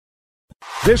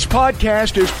This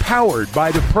podcast is powered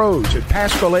by the pros at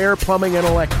Paschal Air Plumbing and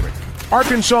Electric.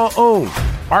 Arkansas owned,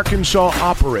 Arkansas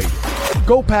operated.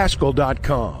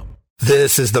 GoPaschal.com.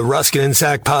 This is the Ruscin and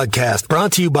Sack podcast,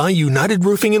 brought to you by United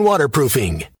Roofing and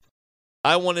Waterproofing.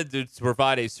 I wanted to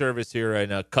provide a service here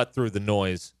and cut through the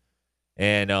noise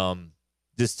and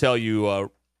just tell you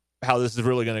how this is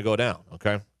really going to go down,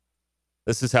 okay?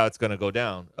 This is how it's going to go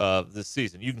down this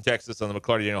season. You can text us on the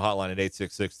McClarty Daniel hotline at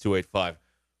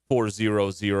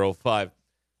 866-285-4005.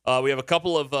 We have a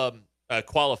couple of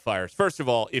qualifiers. First of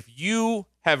all, if you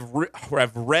have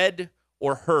read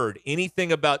or heard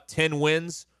anything about 10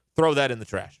 wins, throw that in the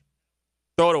trash.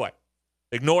 Throw it away.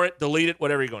 Ignore it, delete it,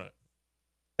 whatever you're going to do.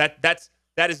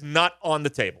 That is not on the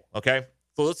table, okay?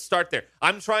 So let's start there.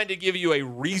 I'm trying to give you a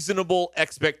reasonable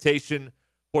expectation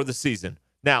for the season.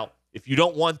 Now, if you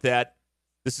don't want that,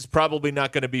 this is probably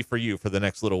not going to be for you for the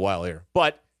next little while here.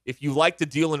 But if you like to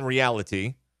deal in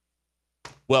reality,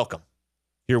 welcome.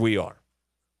 Here we are.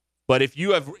 But if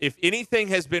anything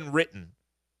has been written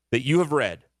that you have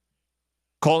read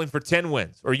calling for 10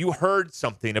 wins, or you heard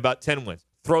something about 10 wins,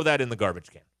 throw that in the garbage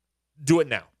can. Do it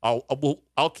now.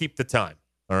 I'll keep the time.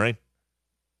 All right?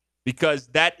 Because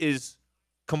that is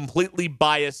completely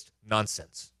biased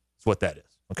nonsense. That's what that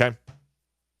is. Okay?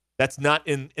 That's not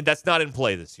in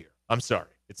play this year. I'm sorry.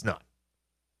 It's not.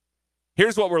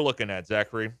 Here's what we're looking at,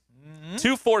 Zachary.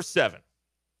 247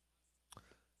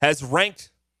 has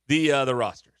ranked the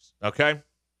rosters. Okay?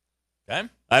 Okay.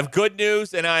 I have good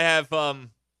news and I have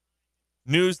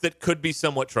news that could be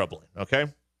somewhat troubling. Okay?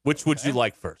 Which would you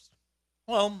like first?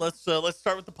 Well, let's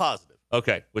start with the positive.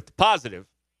 Okay, with the positive,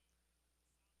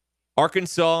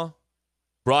 Arkansas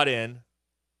brought in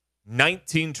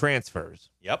 19 transfers.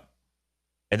 Yep.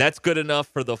 And that's good enough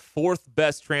for the fourth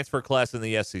best transfer class in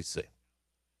the SEC.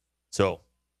 So,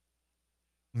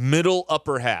 middle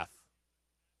upper half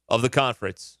of the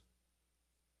conference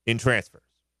in transfers.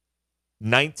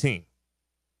 19.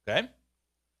 Okay.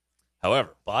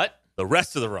 However, but the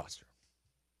rest of the roster,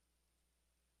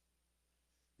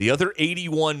 the other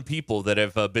 81 people that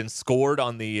have been scored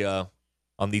on the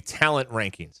talent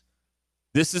rankings,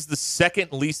 this is the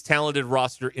second least talented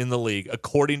roster in the league,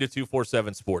 according to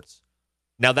 247 Sports.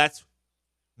 Now, that's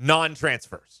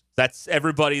non-transfers. That's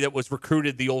everybody that was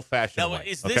recruited the old-fashioned way. Now,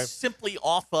 is this simply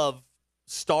off of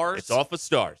stars? It's off of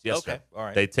stars, yes, okay. Sir. All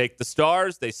right. They take the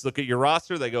stars, they look at your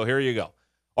roster, they go, here you go.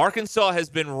 Arkansas has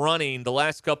been running the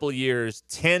last couple of years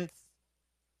 10th,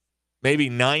 maybe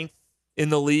 9th in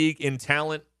the league in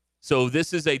talent. So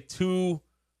this is I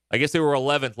guess they were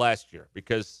 11th last year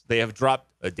because they have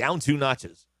dropped down 2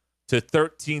 notches to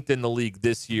 13th in the league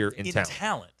this year in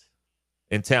talent.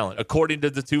 In talent, according to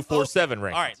the 247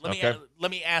 rankings. All right,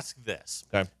 let me ask this.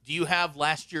 Okay. Do you have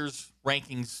last year's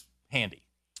rankings handy?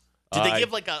 Did they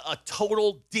give like a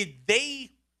total? Did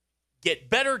they get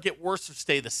better, get worse, or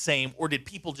stay the same, or did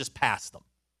people just pass them?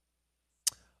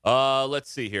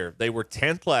 Let's see here. They were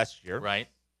 10th last year. Right.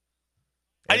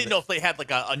 I didn't know if they had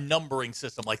like a numbering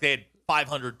system, like they had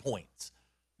 500 points.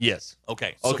 Yes.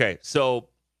 Okay. So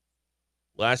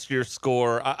last year's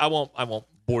score, I won't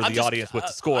bore the audience with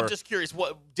the score. I'm just curious.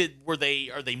 Are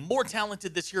they more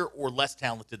talented this year or less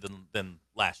talented than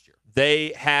last year?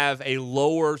 They have a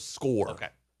lower score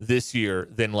this year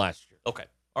than last year. Okay.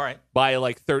 All right. By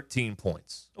like 13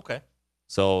 points. Okay.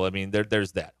 So I mean,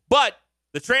 there's that. But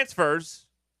the transfers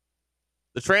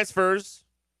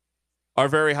are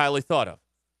very highly thought of.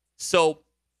 So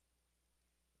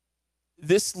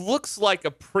this looks like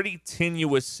a pretty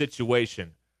tenuous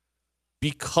situation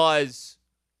because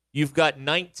you've got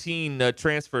 19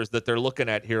 transfers that they're looking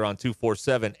at here on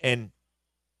 247, and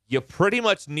you pretty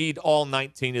much need all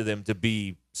 19 of them to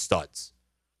be studs.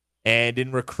 And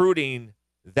in recruiting,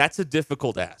 that's a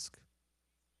difficult ask.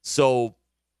 So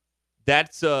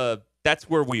that's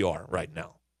where we are right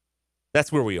now.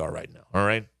 That's where we are right now, all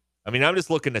right? I mean, I'm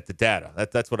just looking at the data.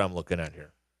 That's what I'm looking at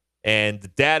here. And the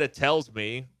data tells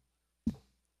me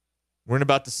we're in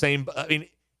about the same. I mean,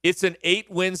 it's an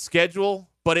 8-win schedule,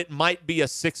 but it might be a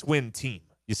 6-win team.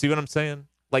 You see what I'm saying?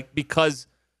 Like, because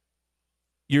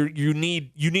you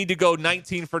need to go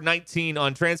 19 for 19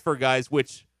 on transfer guys,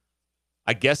 which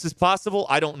I guess is possible.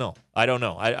 I don't know.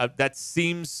 That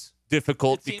seems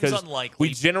difficult because unlikely,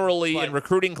 we generally in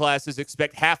recruiting classes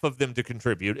expect half of them to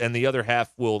contribute, and the other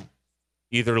half will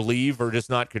either leave or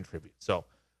just not contribute. So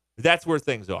that's where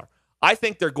things are. I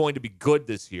think they're going to be good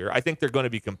this year. I think they're going to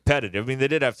be competitive. I mean, they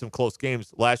did have some close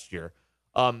games last year.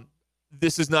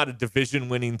 This is not a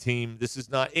division-winning team. This is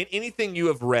not anything you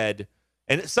have read,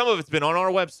 and some of it's been on our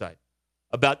website,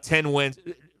 about 10 wins.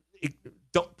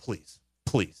 Don't, please.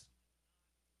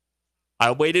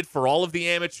 I waited for all of the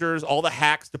amateurs, all the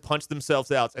hacks to punch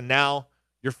themselves out, and now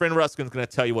your friend Ruskin's going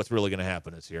to tell you what's really going to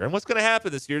happen this year. And what's going to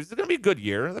happen this year is it's going to be a good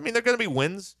year. I mean, there are going to be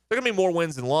wins. There are going to be more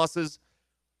wins than losses.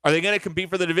 Are they going to compete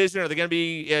for the division? Are they going to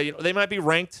be, they might be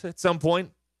ranked at some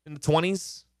point in the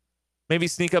 20s, maybe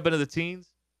sneak up into the teens.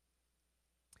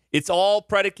 It's all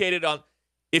predicated on,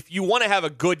 if you want to have a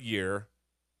good year,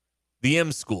 the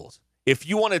M schools. If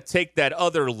you want to take that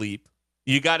other leap,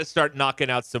 you got to start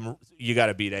knocking out you got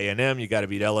to beat A&M. You got to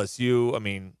beat LSU. I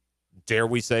mean, dare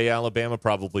we say Alabama?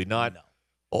 Probably not. No.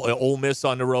 Ole Miss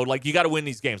on the road. Like, you got to win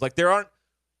these games. Like,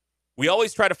 we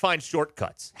always try to find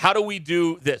shortcuts. How do we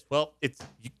do this? Well,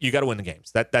 you got to win the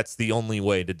games. That's the only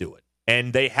way to do it.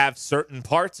 And they have certain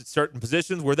parts at certain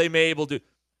positions where they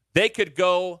they could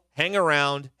go hang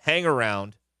around,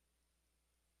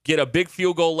 get a big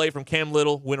field goal late from Cam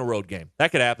Little, win a road game.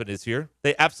 That could happen this year.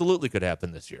 They absolutely could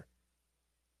happen this year.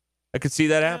 I could see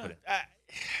that happening.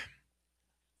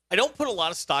 I don't put a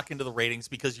lot of stock into the ratings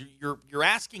because you're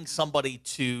asking somebody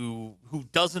who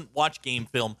doesn't watch game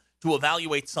film to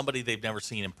evaluate somebody they've never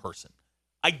seen in person.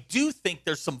 I do think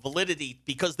there's some validity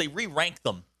because they re-rank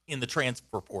them in the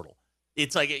transfer portal.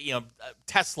 It's like,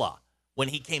 Tesla, when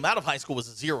he came out of high school, was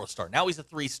a 0-star. Now he's a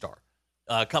 3-star,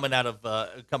 coming out of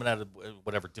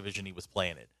whatever division he was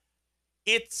playing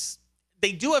in.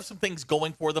 They do have some things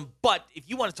going for them, but if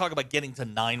you want to talk about getting to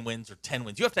 9 wins or 10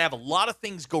 wins, you have to have a lot of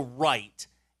things go right,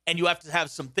 and you have to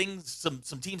have some teams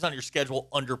on your schedule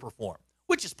underperform,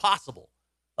 which is possible.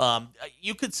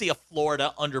 You could see a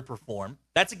Florida underperform.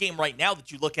 That's a game right now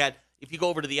that you look at. If you go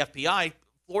over to the FPI,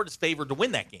 Florida's favored to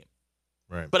win that game.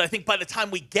 Right. But I think by the time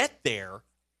we get there,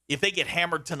 if they get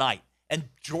hammered tonight and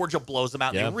Georgia blows them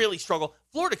out and they really struggle,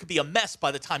 Florida could be a mess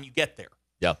by the time you get there.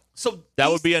 Yeah. So that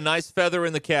would be a nice feather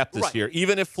in the cap this year.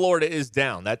 Even if Florida is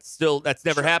down, that's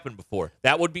never happened before.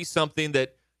 That would be something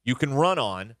that you can run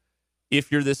on if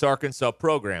you're this Arkansas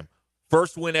program.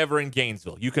 First win ever in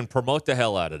Gainesville. You can promote the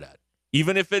hell out of that.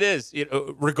 Even if it is,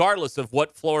 regardless of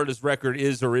what Florida's record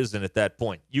is or isn't at that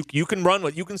point, you can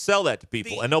you can sell that to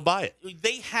people and they'll buy it.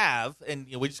 They have, and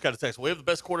we just got a text. We have the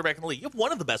best quarterback in the league. You have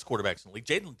one of the best quarterbacks in the league.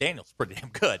 Jalen Daniels is pretty damn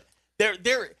good.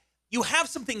 You have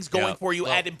some things going for you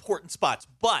at important spots,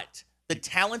 but the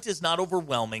talent is not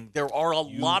overwhelming. There are a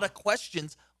lot of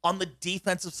questions on the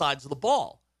defensive sides of the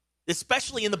ball,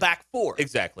 especially in the back four.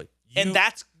 Exactly. And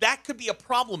that could be a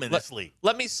problem in this league.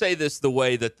 Let me say this the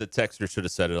way that the texter should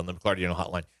have said it on the McClarty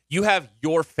hotline. You have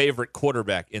your favorite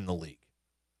quarterback in the league.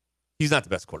 He's not the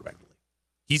best quarterback in the league.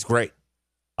 He's great.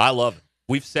 I love him.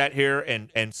 We've sat here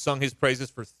and sung his praises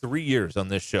for 3 years on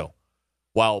this show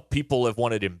while people have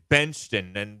wanted him benched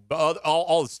and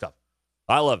all this stuff.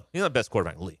 I love him. He's not the best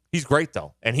quarterback in the league. He's great,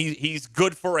 though. And he's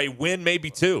good for a win, maybe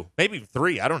 2, maybe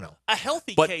 3. I don't know. A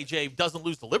healthy KJ doesn't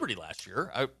lose to Liberty last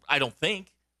year. I don't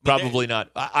think. Probably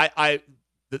not. But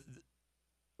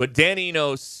Dan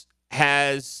Enos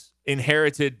has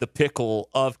inherited the pickle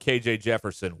of KJ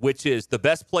Jefferson, which is the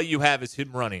best play you have is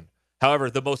him running.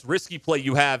 However, the most risky play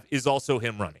you have is also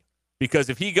him running. Because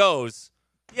if he goes,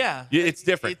 it's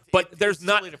different. There's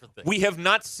not. We have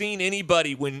not seen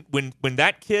anybody when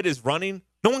that kid is running.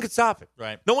 No one can stop him.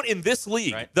 Right. No one in this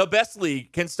league, the best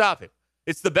league, can stop him.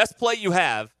 It's the best play you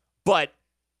have, but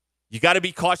you got to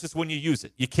be cautious when you use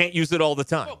it. You can't use it all the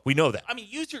time. We know that. I mean,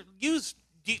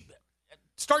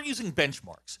 start using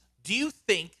benchmarks. Do you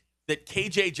think that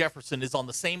KJ Jefferson is on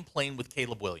the same plane with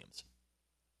Caleb Williams?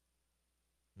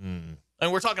 And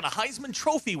we're talking a Heisman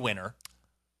Trophy winner.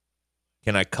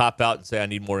 Can I cop out and say I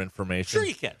need more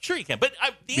information? Sure you can. But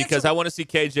because I want to see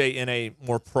KJ in a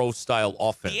more pro-style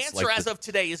offense. The answer as of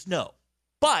today is no.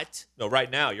 But no, right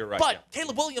now you're right. But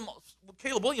Caleb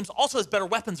Williams also has better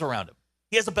weapons around him.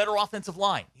 He has a better offensive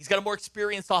line. He's got a more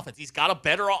experienced offense. He's got a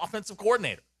better offensive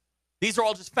coordinator. These are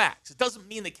all just facts. It doesn't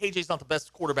mean that KJ's not the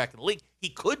best quarterback in the league. He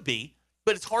could be,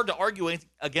 but it's hard to argue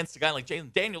against a guy like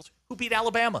Jalen Daniels who beat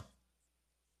Alabama.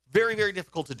 Very, very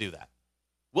difficult to do that.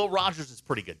 Will Rogers is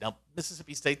pretty good. Now,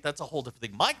 Mississippi State, that's a whole different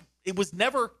thing. It's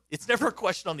never a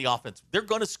question on the offense. They're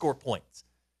going to score points.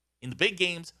 In the big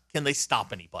games, can they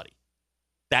stop anybody?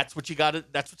 That's what you got to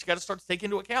start to take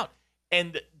into account.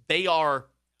 And they are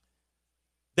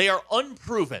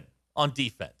unproven on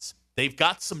defense. They've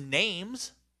got some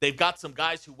names. They've got some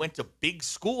guys who went to big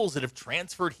schools that have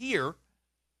transferred here,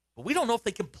 but we don't know if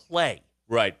they can play.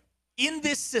 Right. In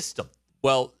this system.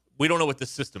 Well, we don't know what the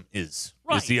system is.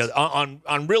 Right.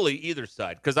 On really either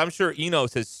side, because I'm sure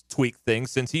Enos has tweaked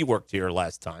things since he worked here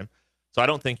last time. So I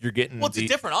don't think you're getting. Well, it's a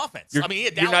different offense. I mean, he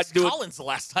had Alex Collins the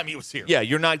last time he was here. Yeah,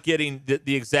 you're not getting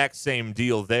the exact same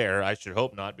deal there. I should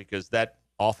hope not, because that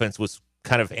offense was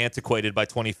kind of antiquated by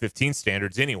 2015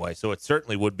 standards anyway. So it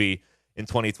certainly would be in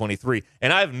 2023.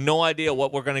 And I have no idea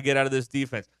what we're going to get out of this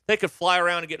defense. They could fly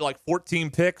around and get like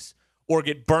 14 picks or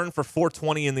get burned for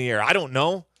 420 in the air. I don't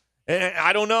know.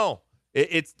 I don't know.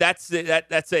 That's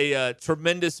a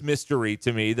tremendous mystery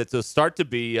to me. That's a start to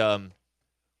be.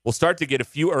 We'll start to get a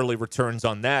few early returns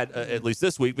on that at least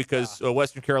this week because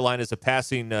Western Carolina is a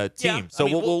passing team. Yeah, so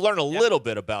we'll learn a little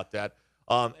bit about that.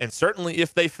 And certainly,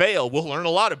 if they fail, we'll learn a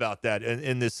lot about that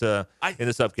in this first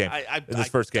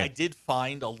game. I did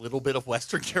find a little bit of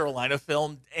Western Carolina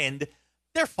film, and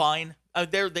they're fine.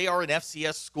 They are an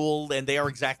FCS school, and they are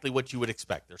exactly what you would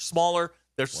expect. They're smaller,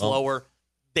 they're slower.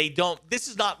 They don't. This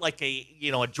is not like a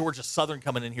Georgia Southern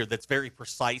coming in here that's very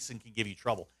precise and can give you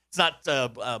trouble. It's not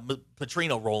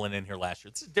Petrino rolling in here last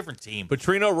year. It's a different team.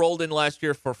 Petrino rolled in last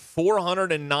year for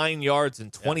 409 yards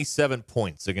and 27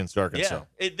 points against Arkansas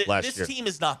last year. This team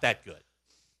is not that good.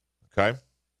 Okay.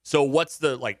 So what's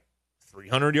the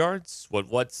 300 yards?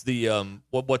 What's the I'll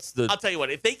tell you what.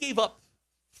 If they gave up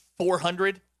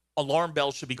 400, alarm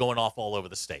bells should be going off all over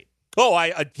the state. Oh,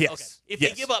 yes. Okay. If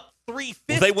they give up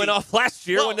 350, they went off last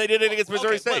year when they did it against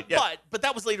Missouri State. But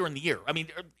that was later in the year. I mean,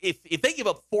 if they give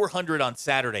up 400 on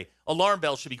Saturday, alarm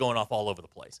bells should be going off all over the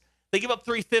place. They give up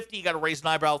 350, you got to raise an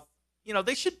eyebrow.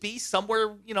 They should be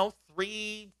somewhere,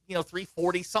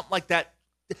 340, something like that,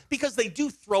 because they do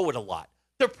throw it a lot.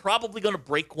 They're probably going to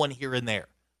break one here and there.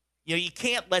 You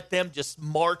can't let them just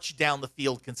march down the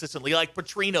field consistently like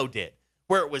Petrino did,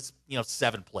 where it was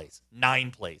 7 plays,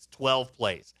 9 plays, 12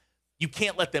 plays. You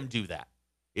can't let them do that.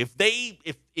 If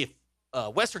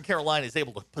Western Carolina is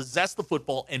able to possess the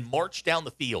football and march down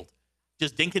the field,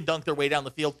 just dink and dunk their way down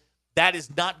the field, that is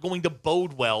not going to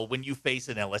bode well when you face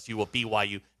an LSU or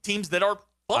BYU, teams that are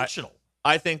functional.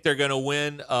 I think they're going to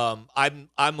win.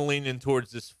 I'm leaning towards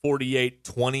this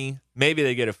 48-20. Maybe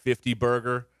they get a 50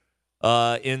 burger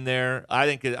in there. I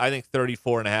think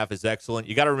 34.5 is excellent.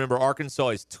 You got to remember Arkansas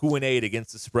is 2-8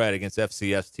 against the spread against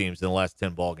FCS teams in the last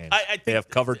 10 ball games. I think they have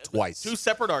covered twice. Two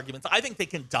separate arguments. I think they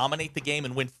can dominate the game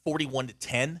and win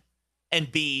 41-10 and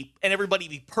everybody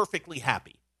be perfectly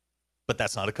happy. But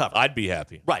that's not a cover. I'd be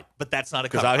happy. Right, but that's not a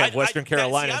cover. Because I have Western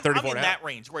Carolina at 34.5. I'm in that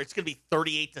range where it's going to be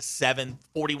 38-7,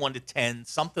 41-10,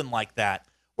 something like that,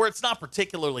 where it's not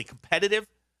particularly competitive.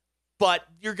 But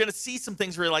you're going to see some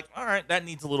things where you're like, all right, that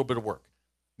needs a little bit of work.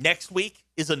 Next week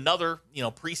is another,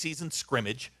 preseason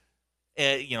scrimmage.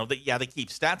 They keep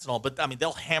stats and all, but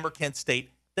they'll hammer Kent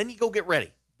State. Then you go get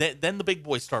ready. Then the big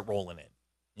boys start rolling in.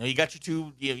 You got your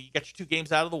two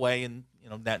games out of the way, and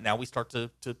now we start to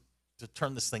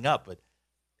turn this thing up. But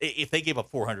if they gave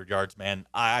up 400 yards, man,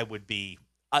 I would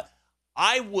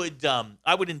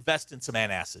invest in some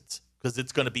antacids because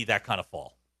it's going to be that kind of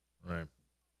fall. Right.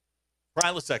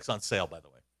 Prilosec's on sale, by the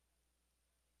way.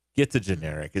 Get the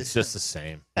generic. It's just the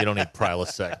same. You don't need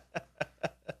Prilosec.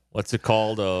 What's it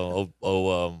called?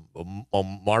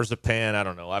 Marzipan? I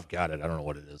don't know. I've got it. I don't know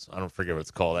what it is. I don't forget what it's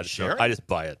called. I just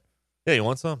buy it. Yeah, you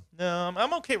want some? No,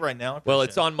 I'm okay right now. Well,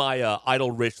 it's on my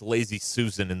Idle Rich Lazy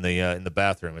Susan in the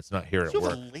bathroom. It's not here at work. You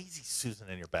have a Lazy Susan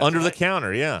in your bathroom? Under the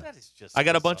counter, yeah. That is just I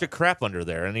got a bunch of crap under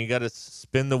there, and you got to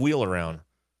spin the wheel around.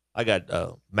 I got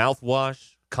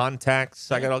mouthwash,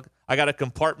 contacts. I got a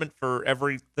compartment for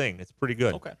everything. It's pretty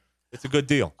good. Okay, it's a good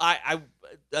deal.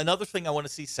 Another thing I want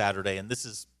to see Saturday, and this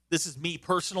is me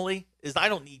personally, is I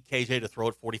don't need KJ to throw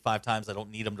it 45 times. I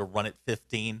don't need him to run it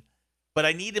 15, but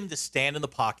I need him to stand in the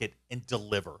pocket and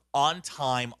deliver on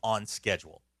time, on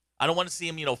schedule. I don't want to see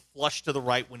him, flush to the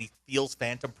right when he feels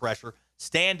phantom pressure.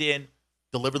 Stand in,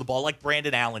 deliver the ball like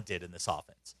Brandon Allen did in this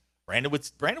offense. Brandon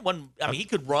won. He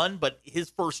could run, but his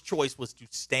first choice was to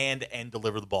stand and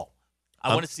deliver the ball.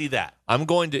 I want to see that. I'm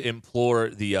going to implore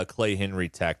the Clay Henry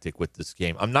tactic with this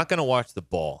game. I'm not going to watch the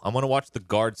ball. I'm going to watch the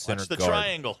guard, center, guard.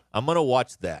 Triangle. I'm going to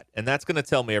watch that, and that's going to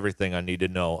tell me everything I need to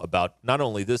know about not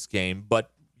only this game, but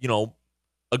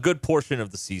a good portion of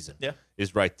the season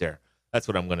is right there. That's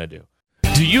what I'm going to do.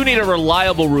 Do you need a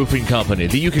reliable roofing company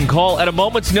that you can call at a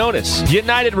moment's notice?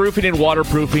 United Roofing and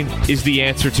Waterproofing is the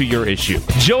answer to your issue.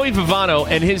 Joey Vivano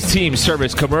and his team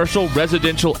service commercial,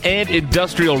 residential, and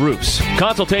industrial roofs.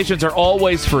 Consultations are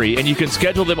always free, and you can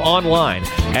schedule them online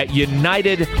at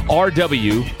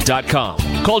unitedrw.com.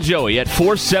 Call Joey at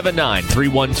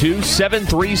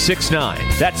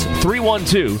 479-312-7369. That's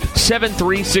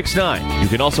 312-7369. You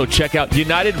can also check out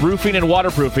United Roofing and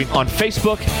Waterproofing on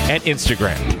Facebook and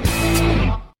Instagram.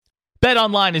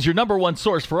 BetOnline is your number one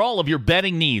source for all of your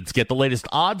betting needs. Get the latest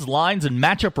odds, lines, and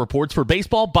matchup reports for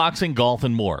baseball, boxing, golf,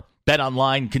 and more.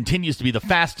 BetOnline continues to be the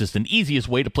fastest and easiest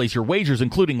way to place your wagers,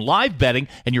 including live betting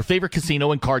and your favorite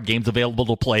casino and card games available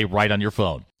to play right on your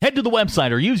phone. Head to the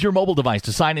website or use your mobile device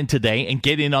to sign in today and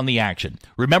get in on the action.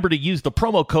 Remember to use the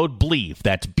promo code BLEAV,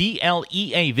 that's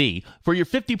BLEAV, for your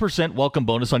 50% welcome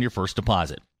bonus on your first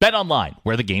deposit. BetOnline,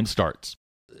 where the game starts.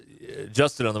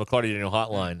 Justin on the McCarty-Daniel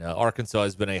hotline. Arkansas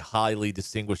has been a highly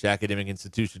distinguished academic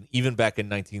institution, even back in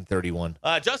 1931.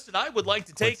 Justin, I would like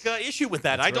to take issue with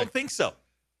that. I don't think so.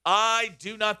 I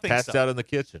do not think so. Passed out in the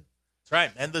kitchen. That's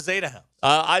right. And the Zeta House.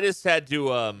 I just had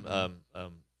to,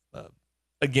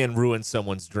 again, ruin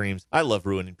someone's dreams. I love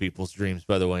ruining people's dreams,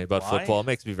 by the way, about football. It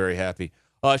makes me very happy.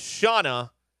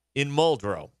 Shauna in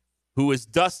Muldrow, who is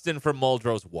Dustin from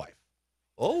Muldrow's wife.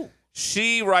 Oh.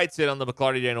 She writes it on the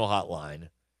McCarty-Daniel hotline.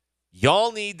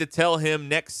 Y'all need to tell him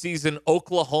next season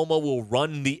Oklahoma will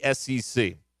run the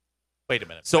SEC. Wait a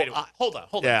minute. So hold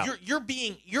on. Yeah.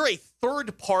 You're a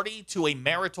third party to a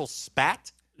marital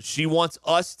spat. She wants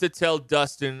us to tell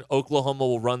Dustin Oklahoma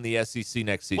will run the SEC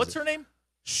next season. What's her name?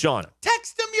 Shauna.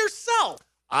 Text him yourself.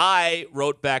 I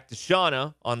wrote back to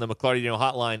Shauna on the McCarty-Daniel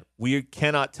hotline. We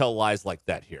cannot tell lies like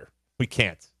that here. We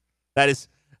can't. That is,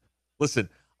 listen.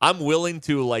 I'm willing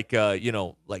to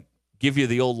give you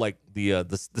the old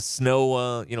the snow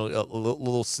a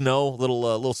little snow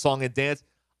little song and dance.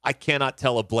 I cannot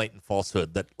tell a blatant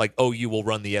falsehood that OU will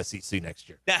run the SEC next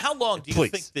year. Now, how long do you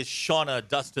think this Shauna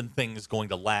Dustin thing is going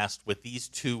to last with these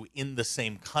two in the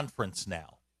same conference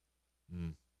now?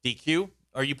 DQ,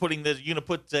 are you putting the? You gonna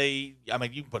put a? I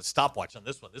mean, you can put a stopwatch on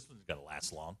this one. This one's gonna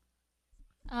last long.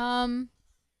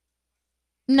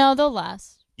 No, they'll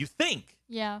last. You think?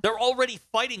 Yeah. They're already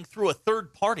fighting through a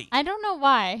third party. I don't know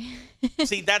why.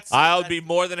 See, I'll be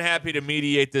more than happy to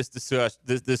mediate this discussion.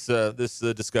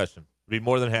 Be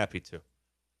more than happy to.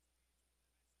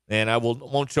 And I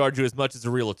won't charge you as much as a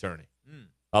real attorney.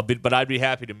 But I'd be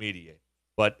happy to mediate.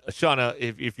 But Shauna,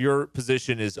 if your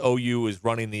position is OU is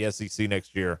running the SEC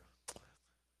next year.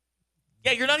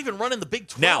 Yeah, you're not even running the Big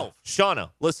 12. Now, Shauna,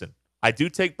 listen, I do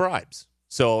take bribes.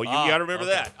 So you got to remember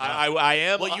that. I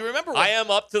am. Well, you remember I am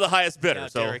up to the highest bidder. Now,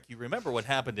 so Derek, you remember what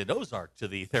happened in Ozark to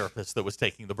the therapist that was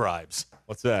taking the bribes?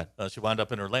 What's that? She wound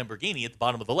up in her Lamborghini at the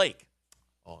bottom of the lake.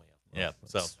 Oh yeah.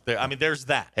 So there's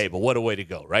that. Hey, but what a way to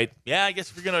go, right? Yeah, I guess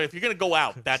if you're gonna go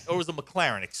out, or was a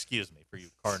McLaren? Excuse me for you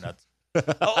car nuts.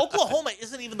 Oklahoma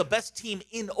isn't even the best team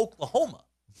in Oklahoma.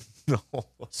 No.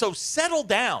 So settle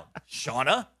down,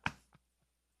 Shauna.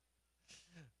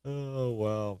 Oh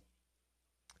wow.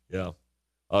 Yeah.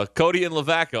 Cody and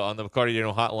Lavaca on the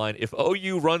McCarty-Daniel hotline. If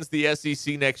OU runs the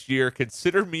SEC next year,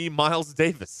 consider me Miles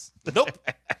Davis. Nope.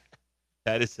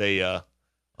 That is a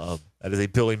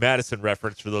Billy Madison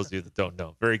reference for those of you that don't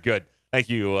know. Very good. Thank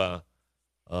you.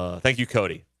 Thank you,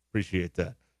 Cody. Appreciate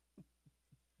that.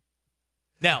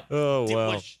 Now,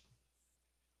 wow.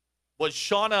 Was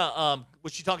Shauna?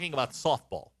 Was she talking about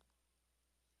softball?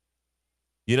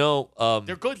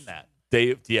 They're good in that.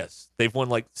 They've won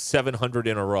like 700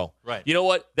 in a row. Right. You know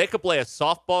what? They could play a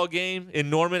softball game in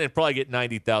Norman and probably get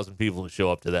 90,000 people to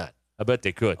show up to that. I bet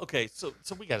they could. Okay, so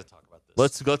we got to talk about this.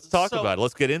 Let's talk about it.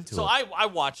 Let's get into it. So I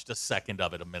watched a second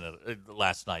of it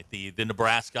last night. The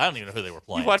Nebraska. I don't even know who they were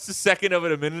playing. You watched the second of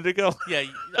it a minute ago? Yeah.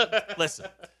 Listen,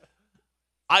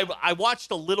 I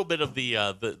watched a little bit of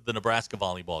the Nebraska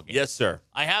volleyball game. Yes, sir.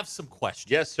 I have some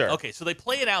questions. Yes, sir. Okay, so they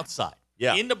play it outside.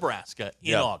 Yeah. In Nebraska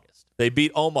in August. They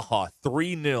beat Omaha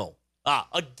 3-0.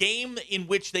 A game in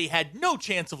which they had no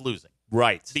chance of losing.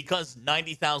 Right. Because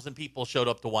 90,000 people showed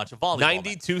up to watch a volleyball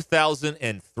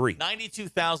 92,003.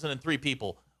 92,003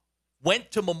 people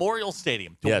went to Memorial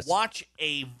Stadium to watch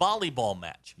a volleyball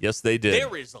match. Yes, they did.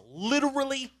 There is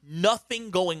literally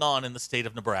nothing going on in the state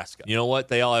of Nebraska. You know what?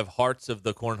 They all have hearts of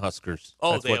the Cornhuskers.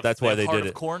 Oh, that's why they heart did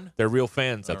of it. Corn? They're real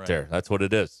fans up there. That's what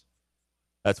it is.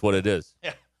 That's what it is.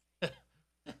 Yeah.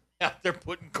 They're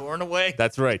putting corn away.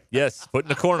 That's right. Yes, putting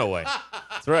the corn away.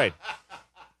 That's right.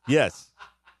 Yes.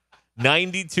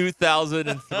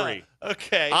 92,003.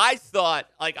 Okay. I saw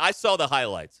the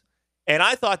highlights, and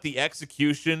I thought the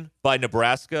execution by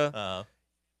Nebraska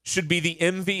should be the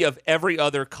envy of every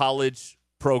other college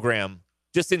program,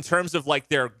 just in terms of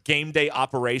their game day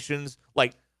operations.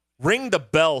 Ring the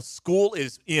bell, school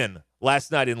is in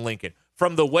last night in Lincoln.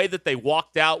 From the way that they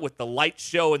walked out with the light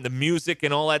show and the music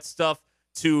and all that stuff,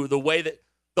 to the way that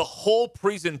the whole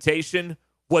presentation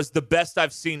was the best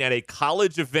I've seen at a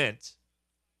college event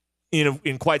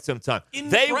in quite some time.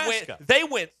 They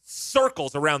went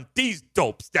circles around these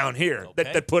dopes down here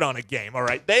that put on a game, all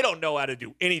right? They don't know how to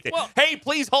do anything. Well, hey,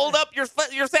 please hold up your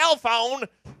cell phone.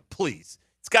 Please.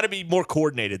 It's got to be more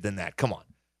coordinated than that. Come on.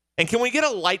 And can we get a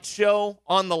light show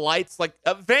on the lights?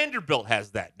 Vanderbilt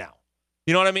has that now.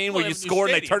 You know what I mean? Well, When they you have a new score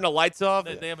and they stadium. turn the lights off.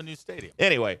 They have a new stadium.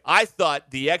 Anyway, I thought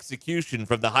the execution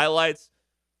from the highlights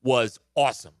was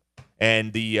awesome.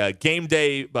 And the game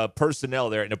day personnel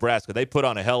there at Nebraska, they put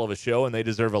on a hell of a show, and they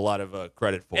deserve a lot of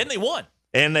credit for it. And they won.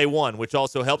 And they won, which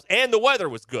also helps. And the weather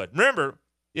was good. Remember,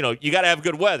 you got to have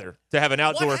good weather to have an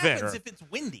outdoor event. What happens if it's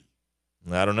windy?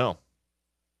 I don't know.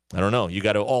 You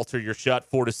got to alter your shot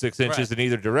 4 to 6 inches in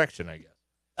either direction, I guess.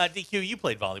 DQ, you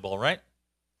played volleyball, right?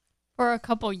 For a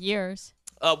couple years.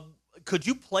 Could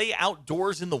you play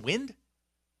outdoors in the wind?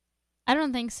 I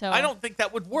don't think so. I don't think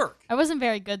that would work. I wasn't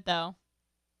very good, though.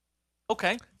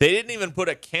 Okay. They didn't even put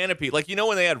a canopy. Like,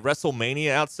 when they had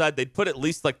WrestleMania outside, they'd put at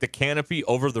least, like, the canopy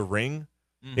over the ring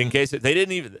in case they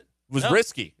didn't even – it was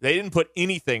risky. They didn't put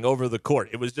anything over the court.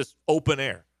 It was just open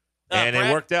air. And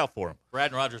it worked out for them.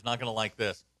 Brad and Rogers not going to like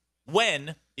this.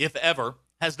 When, if ever,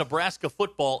 has Nebraska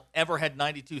football ever had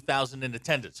 92,000 in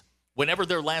attendance? Whenever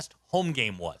their last home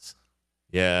game was.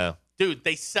 Yeah. Dude,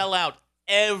 they sell out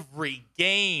every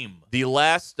game. The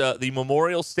last, the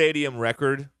Memorial Stadium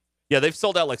record, they've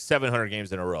sold out like 700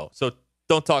 games in a row. So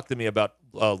don't talk to me about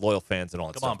loyal fans and all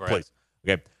that stuff. Come on, Brad. Please.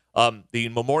 Okay. The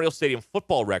Memorial Stadium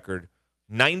football record,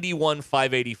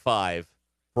 91,585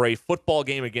 for a football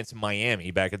game against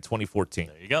Miami back in 2014.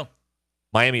 There you go.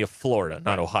 Miami of Florida,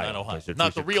 not Ohio. Not Ohio.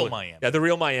 Not the real Miami. Yeah, the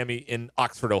real Miami in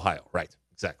Oxford, Ohio. Right.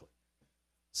 Exactly.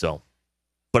 So,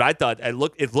 but I thought it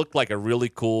looked like a really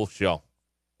cool show.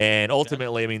 And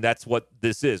ultimately, I mean, that's what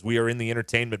this is. We are in the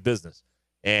entertainment business.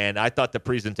 And I thought the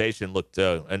presentation looked,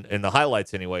 and the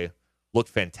highlights anyway, looked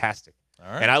fantastic.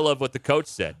 All right. And I love what the coach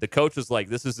said. The coach was like,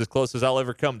 this is as close as I'll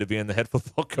ever come to being the head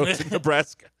football coach in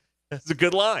Nebraska. That's a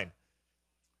good line.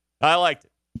 I liked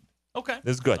it. Okay.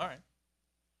 This is good. All right.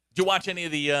 Did you watch any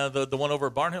of the one over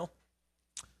at Barnhill?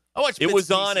 I watched. It was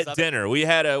bits and on pieces at of it. dinner. We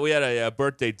had a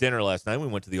birthday dinner last night. We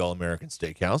went to the All American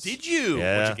Steakhouse. Did you?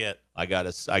 Yeah. What'd you get? I got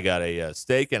a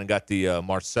steak and I got the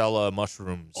Marcella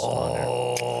mushrooms. On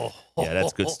there. Yeah,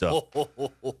 that's good stuff.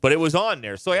 But it was on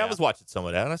there, so I was watching some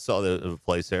of that. And I saw the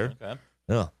place there. Okay.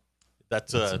 Yeah,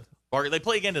 That's they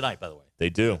play again tonight, by the way. they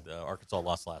do. Arkansas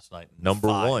lost last night. Number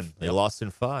 5. 1. They Yep. lost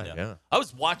in 5. Yeah. Yeah. I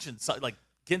was watching like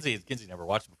Kinsey never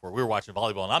watched it before. We were watching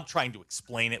volleyball, and I'm trying to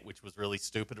explain it, which was really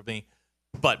stupid of me.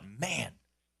 But man,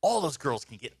 all those girls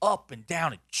can get up and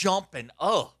down and jump and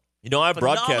I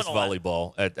broadcast phenomenal.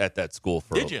 volleyball at that school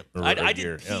for Did you? I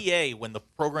year. did PA when the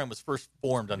program was first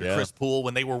formed under Yeah. Chris Poole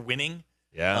when they were winning.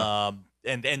 Yeah.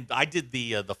 And I did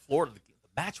the Florida the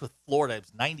match with Florida. It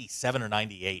was 97 or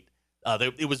 98.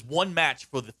 It was one match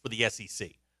for the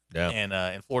SEC. Yeah.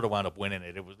 And Florida wound up winning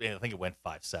it. I think it went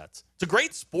 5 sets. It's a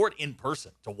great sport in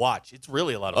person to watch. It's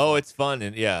really a lot of fun. Oh, it's fun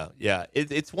and yeah.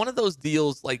 It's one of those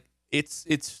deals like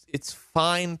it's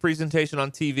fine presentation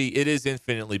on TV. It is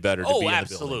infinitely better to be in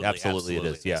the building. Absolutely, it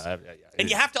is. Yeah. And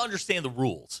you have to understand the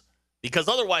rules because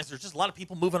otherwise there's just a lot of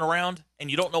people moving around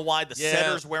and you don't know why the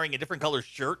setter's wearing a different color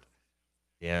shirt.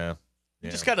 Yeah.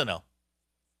 You just got to know.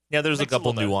 Yeah, there's a Makes it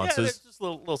couple little better. nuances. Yeah, there's just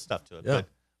little stuff to it. Yeah.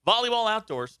 But volleyball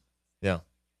outdoors, Yeah.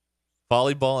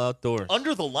 Volleyball outdoors.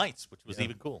 under the lights, which was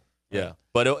even cool. Yeah.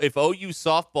 But if OU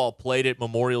softball played at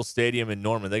Memorial Stadium in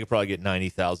Norman, they could probably get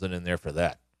 90,000 in there for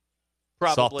that.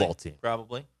 Probably. Softball team.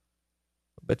 Probably.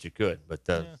 I bet you could, but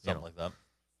Something like that.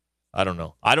 I don't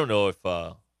know. I don't know if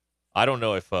this I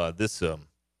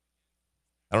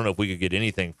don't know if we could get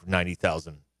anything for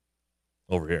 90,000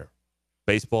 over here.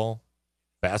 Baseball,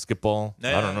 basketball,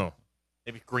 I don't know.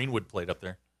 Maybe Greenwood played up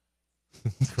there.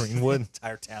 Greenwood.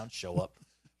 Entire town show up.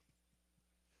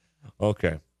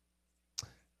 Okay.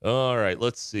 All right,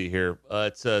 let's see here.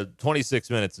 It's 26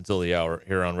 minutes until the hour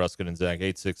here on Ruscin and Zach.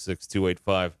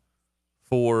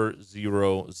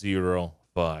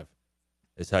 866-285-4005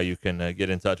 is how you can get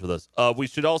in touch with us. We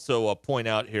should also point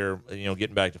out here,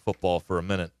 getting back to football for a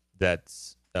minute, that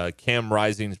Cam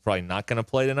Rising is probably not going to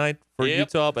play tonight for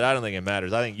Utah, but I don't think it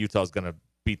matters. I think Utah's going to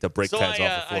beat the brake pads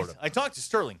off of Florida. I talked to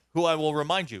Sterling, who I will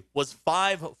remind you was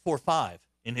 5 for 5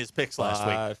 in his picks last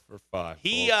week. 5 for 5.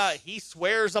 He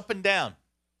swears up and down.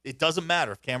 It doesn't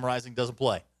matter if Cam Rising doesn't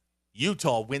play.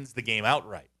 Utah wins the game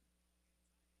outright.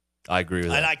 I agree with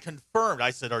that. And I confirmed.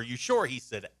 I said, "Are you sure?" He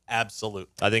said,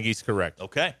 "Absolutely." I think he's correct.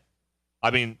 Okay.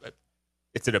 I mean,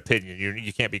 it's an opinion.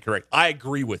 You can't be correct. I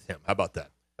agree with him. How about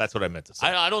that? That's what I meant to say.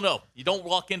 I don't know. You don't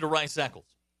walk into Rice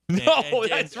Eccles. No,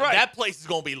 that's right. That place is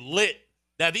going to be lit.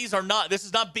 Now, this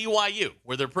is not BYU,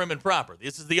 where they're prim and proper.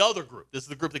 This is the other group. This is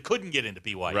the group that couldn't get into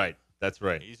BYU. Right. That's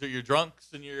right. These are your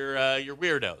drunks and your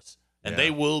weirdos. And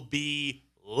they will be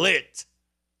lit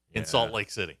in Salt Lake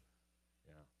City.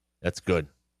 Yeah. That's good.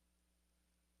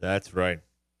 That's right.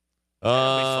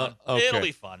 It'll be fun. Okay. It'll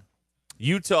be fun.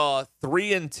 Utah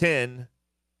 3-10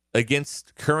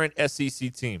 against current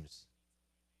SEC teams.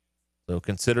 So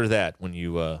consider that when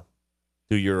you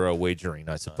do your wagering,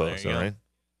 I suppose. All right?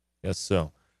 Yes,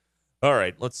 so. All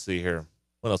right, let's see here.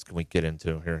 What else can we get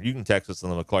into here? You can text us on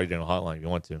the McClarty Daniel hotline if you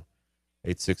want to.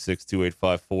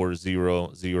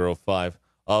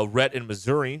 866-285-4005. Rhett in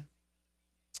Missouri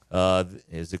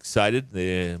is excited.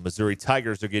 The Missouri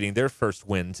Tigers are getting their first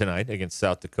win tonight against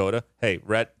South Dakota. Hey,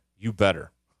 Rhett, you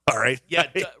better. All right? Yeah,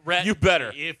 Rhett, you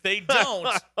better. If they don't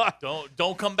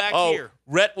come back here.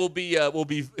 Rhett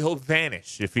he'll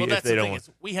vanish if that's they the don't.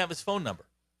 thing, we have his phone number.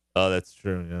 Oh, that's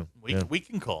true. Yeah. We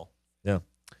can call. Yeah.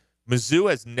 Mizzou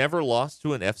has never lost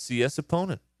to an FCS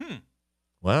opponent.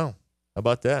 Wow. How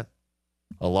about that?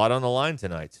 A lot on the line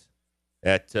tonight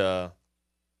at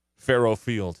Faro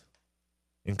Field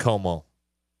in Como.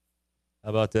 How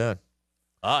about that?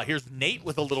 Here's Nate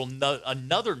with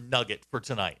another nugget for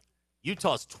tonight.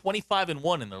 Utah's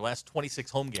 25-1 in their last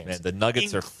 26 home games. Man, the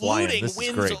Nuggets are flying. This is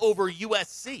including great. wins over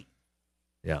USC.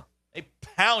 Yeah. They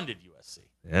pounded USC.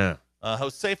 Yeah.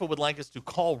 Josefa would like us to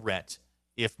call Rhett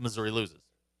if Missouri loses.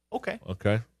 Okay.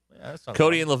 Okay. Yeah, that's not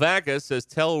Cody in Lavaca says,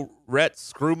 tell Rhett,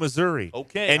 screw Missouri.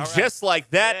 Okay. And just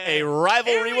like that, a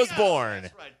rivalry was born.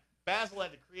 That's right. Basil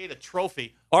had to create a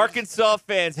trophy. Arkansas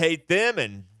fans hate them,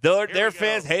 and their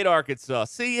fans hate Arkansas.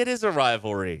 See, it is a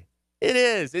rivalry. It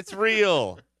is. It's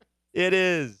real. It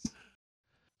is.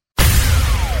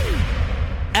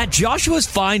 At Joshua's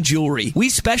Fine Jewelry, we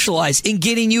specialize in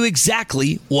getting you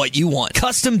exactly what you want.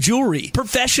 Custom jewelry,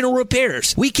 professional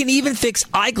repairs. We can even fix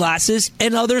eyeglasses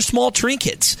and other small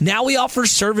trinkets. Now we offer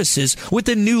services with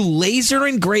a new laser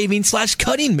engraving /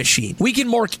 cutting machine. We can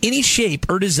mark any shape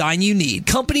or design you need.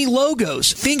 Company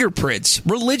logos, fingerprints,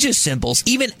 religious symbols,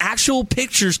 even actual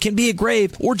pictures can be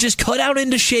engraved or just cut out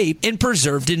into shape and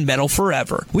preserved in metal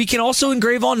forever. We can also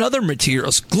engrave on other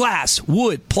materials, glass,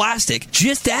 wood, plastic.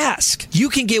 Just ask. You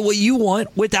can get what you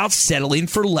want without settling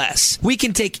for less. We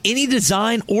can take any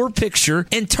design or picture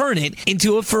and turn it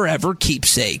into a forever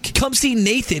keepsake. Come see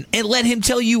Nathan and let him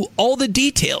tell you all the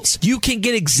details. You can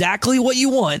get exactly what you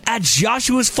want at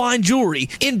Joshua's Fine Jewelry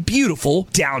in beautiful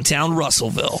downtown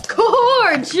Russellville.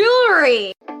 Core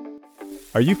jewelry.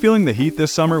 Are you feeling the heat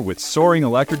this summer with soaring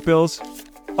electric bills?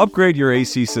 Upgrade your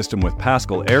AC system with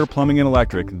Paschal Air Plumbing and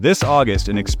Electric this August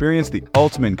and experience the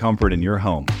ultimate comfort in your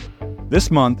home. This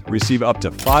month, receive up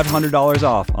to $500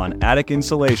 off on attic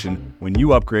insulation when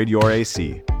you upgrade your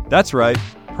AC. That's right,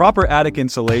 proper attic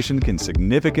insulation can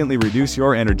significantly reduce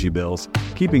your energy bills,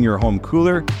 keeping your home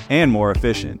cooler and more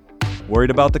efficient. Worried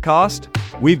about the cost?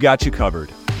 We've got you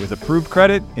covered. With approved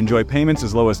credit, enjoy payments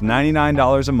as low as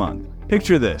 $99 a month.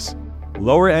 Picture this.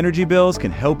 Lower energy bills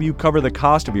can help you cover the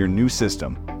cost of your new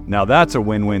system. Now that's a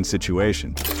win-win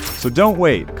situation. So don't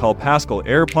wait. Call Paschal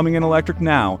Air Plumbing and Electric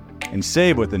now and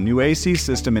save with a new AC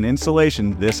system and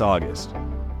installation this August.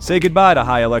 Say goodbye to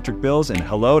high electric bills and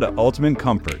hello to ultimate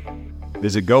comfort.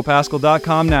 Visit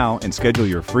GoPaschal.com now and schedule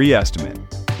your free estimate.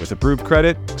 With approved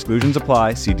credit, exclusions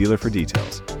apply. See dealer for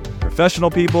details.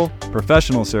 Professional people,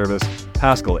 professional service,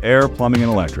 Paschal Air Plumbing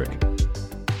and Electric.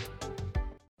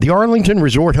 The Arlington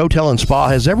Resort Hotel and Spa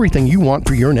has everything you want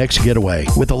for your next getaway.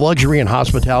 With the luxury and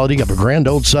hospitality of a grand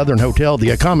old southern hotel,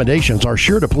 the accommodations are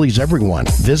sure to please everyone.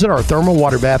 Visit our thermal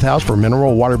water bathhouse for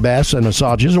mineral water baths and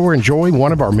massages, or enjoy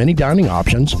one of our many dining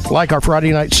options, like our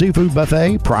Friday night seafood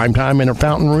buffet, primetime in a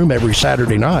fountain room every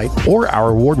Saturday night, or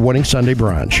our award-winning Sunday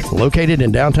brunch. Located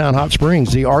in downtown Hot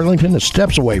Springs, the Arlington is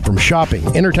steps away from shopping,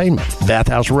 entertainment,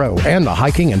 Bathhouse Row, and the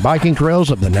hiking and biking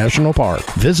trails of the National Park.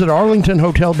 Visit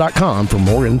arlingtonhotel.com for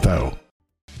more info.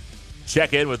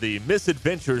 Check in with the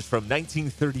misadventures from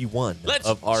 1931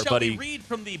 of our shall buddy. we read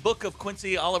from the book of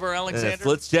Quincy Oliver Alexander?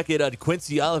 Let's check it on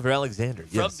Quincy Oliver Alexander.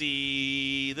 Yes.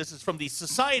 This is from the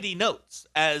Society Notes,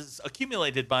 as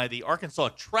accumulated by the Arkansas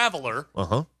Traveler.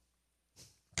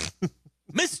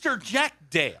 Mr. Jack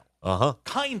Dale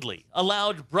kindly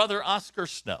allowed Brother Oscar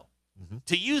Snow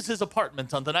to use his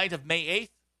apartment on the night of May 8th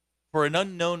for an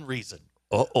unknown reason.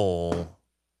 Uh-oh.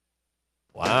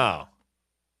 Wow.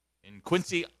 In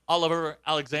Quincy Oliver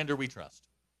Alexander we trust.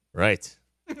 Right.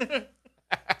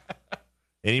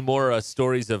 Any more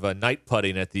stories of night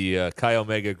putting at the Chi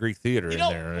Omega Greek Theater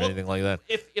or anything like that?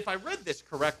 If I read this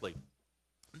correctly,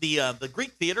 the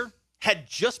Greek Theater had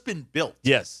just been built.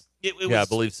 Yes. It was, I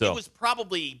believe so. It was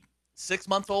probably 6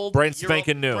 months old. Brand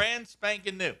spanking new. Brand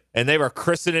spanking new. And they were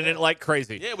christening it like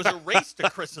crazy. Yeah, it was a race to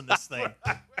christen this thing.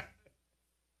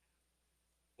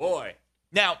 Boy.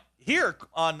 Now, here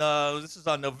on this is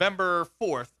on November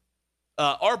 4th,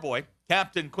 our boy,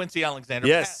 Captain Quincy Alexander,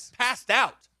 passed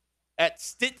out at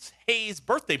Stitz Hayes'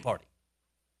 birthday party.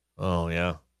 Oh,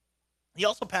 yeah. He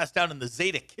also passed out in the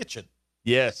Zeta kitchen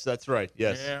Yes, that's right.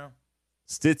 Yes. Yeah.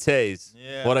 Stitz Hayes.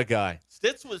 Yeah. What a guy.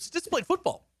 Stitz played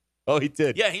football. Oh, he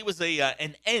did. Yeah, he was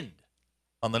an end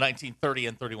on the 1930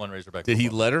 and 31 Razorback. Did he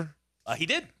football. let her? He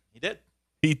did. He did.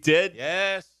 He did?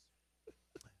 Yes.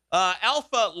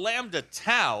 Alpha Lambda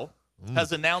Tau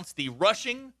has announced the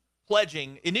rushing,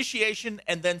 pledging, initiation,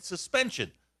 and then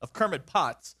suspension of Kermit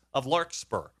Potts of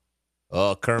Larkspur.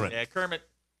 Oh, Kermit. Yeah, Kermit.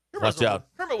 Watch out.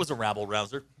 Kermit was a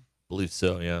rabble-rouser. Believe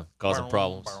so, yeah. Causing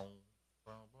problems.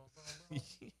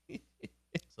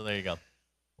 So there you go.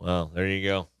 Well, there you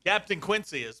go. Captain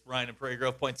Quincy, as Brian and Prairie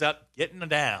Grove points out, getting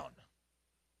down.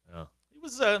 Yeah.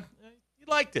 He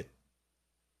liked it.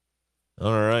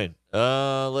 All right.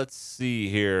 Let's see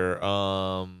here.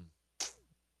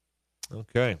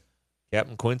 Okay.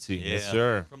 Captain Quincy. Yes,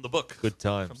 sir. From the book. Good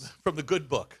times. From the good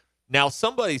book. Now,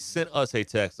 somebody sent us a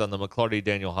text on the McClarty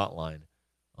Daniel hotline.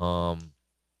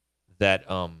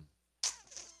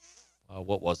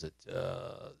 What was it?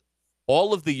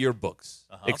 All of the yearbooks,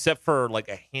 except for like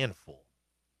a handful,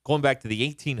 going back to the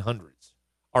 1800s,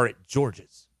 are at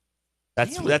George's.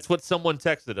 That's what someone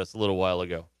texted us a little while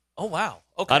ago. Oh, wow.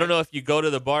 Okay. I don't know if you go to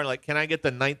the bar and like, can I get the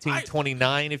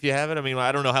 1929 if you have it? I mean,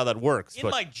 I don't know how that works. In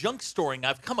my junk storing,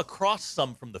 I've come across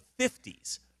some from the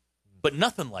 50s, but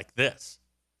nothing like this.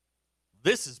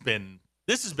 This has been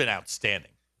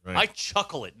outstanding. Right. I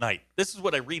chuckle at night. This is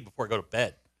what I read before I go to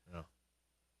bed.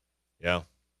 Yeah.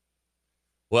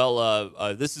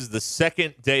 Well, this is the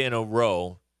second day in a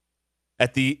row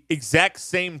at the exact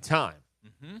same time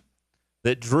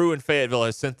that Drew in Fayetteville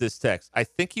has sent this text. I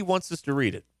think he wants us to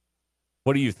read it.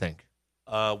 What do you think?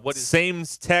 What is same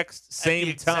text,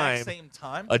 same time, same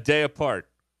time, a day apart.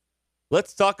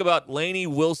 Let's talk about Lainey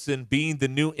Wilson being the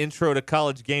new intro to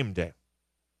College Game Day.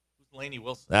 Who's Lainey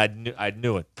Wilson? I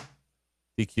knew it.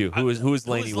 DQ. Who is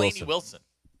Lainey Wilson?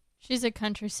 She's a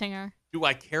country singer. Do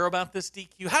I care about this,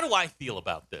 DQ? How do I feel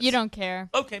about this? You don't care.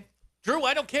 Okay, Drew,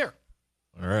 I don't care.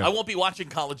 All right. I won't be watching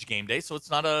College Game Day, so it's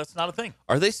not a thing.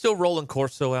 Are they still rolling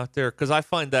Corso out there? Because I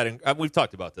find that we've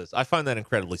talked about this. I find that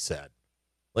incredibly sad.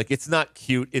 Like, it's not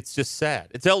cute. It's just sad.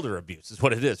 It's elder abuse, is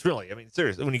what it is. Really. I mean,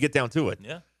 seriously. When you get down to it.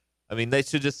 Yeah. I mean, they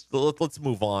should just let's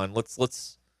move on.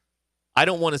 Let's. I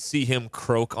don't want to see him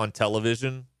croak on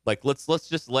television. Like, let's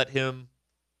just let him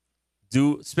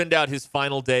spend out his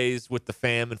final days with the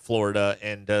fam in Florida,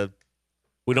 and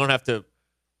we don't have to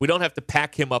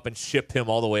pack him up and ship him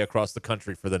all the way across the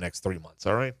country for the next 3 months.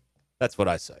 All right, that's what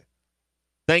I say.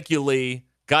 Thank you, Lee.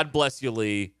 God bless you,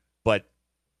 Lee. But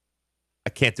I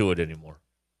can't do it anymore.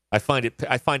 I find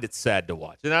it sad to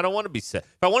watch, and I don't want to be sad.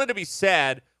 If I wanted to be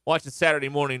sad watching Saturday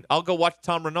morning, I'll go watch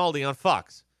Tom Rinaldi on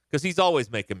Fox because he's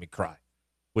always making me cry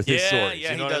with his stories.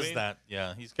 Yeah, you know he does I mean? that.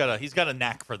 Yeah, he's got a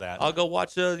knack for that. I'll go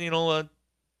watch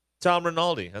Tom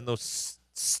Rinaldi and those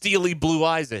steely blue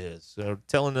eyes of his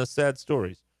telling us sad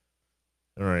stories.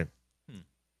 All right.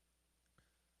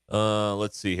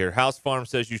 Let's see here. House Farm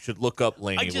says you should look up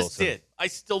Lainey Wilson. I just did. I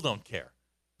still don't care.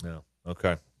 No.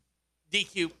 Okay.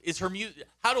 DQ, is her music?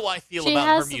 How do I feel She about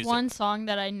her has music? one song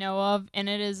that I know of, and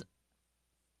it is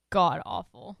god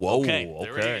awful. Whoa. Okay.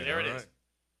 There it is.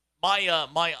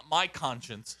 My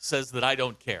conscience says that I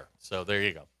don't care. So there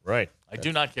you go. Right. I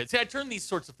do not care. See, I turn these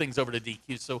sorts of things over to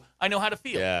DQ, so I know how to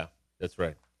feel. Yeah, that's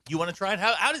right. You want to try it?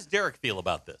 How does Derek feel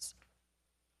about this?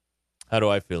 How do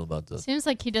I feel about this? Seems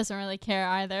like he doesn't really care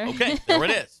either. Okay, there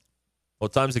it is.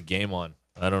 What time's the game on?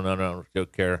 I don't know. I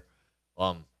don't care.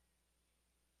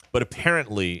 But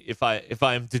apparently, if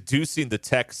I'm deducing the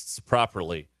texts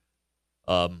properly,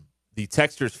 the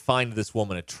texters find this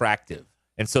woman attractive,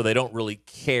 and so they don't really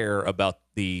care about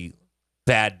the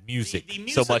bad music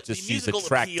so much as she's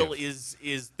attractive. The musical appeal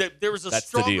is there is a That's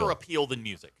the deal. stronger appeal than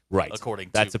music, Right. According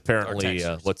to that's apparently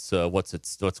our texters.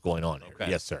 what's going on here.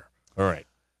 Okay. Yes, sir. All right.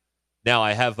 Now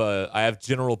I have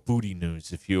general booty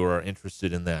news if you are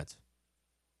interested in that.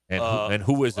 And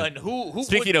who is it? And who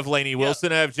Speaking of Lainey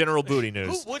Wilson, I have general booty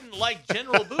news. Who wouldn't like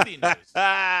general booty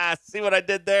news? See what I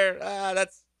did there?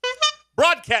 That's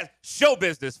broadcast show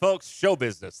business, folks. Show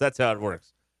business. That's how it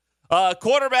works.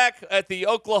 Quarterback at the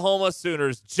Oklahoma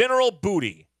Sooners, General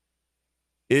Booty,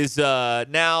 is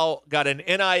now got an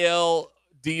NIL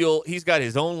deal. He's got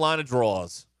his own line of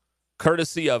draws,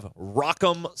 courtesy of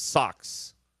Rock'em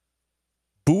Socks.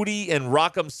 Booty and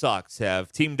Rock'em Socks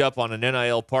have teamed up on an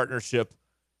NIL partnership,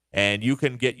 and you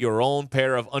can get your own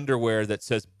pair of underwear that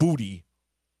says Booty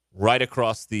right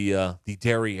across the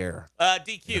derriere.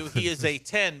 DQ, he is a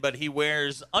 10, but he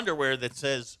wears underwear that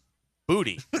says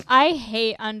Booty. I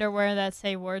hate underwear that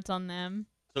say words on them.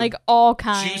 So like all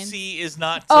kinds. Juicy is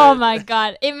not. Oh my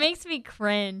God, it makes me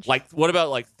cringe. Like, what about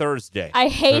like Thursday? I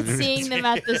hate seeing them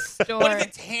at the store. What if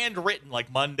it's handwritten,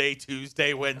 like Monday,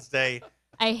 Tuesday, Wednesday?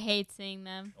 I hate seeing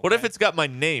them. What if it's got my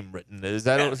name written? Is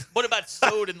that Yeah. What about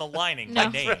sewed in the lining? No.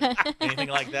 My name? Anything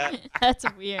like that? That's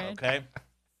weird. Okay.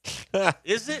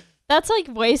 Is it? That's like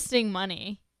wasting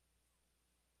money.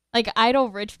 Like idle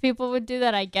rich people would do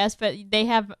that, I guess, but they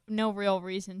have no real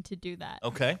reason to do that.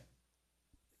 Okay.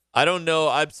 I don't know.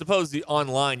 I suppose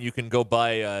online you can go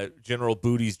buy General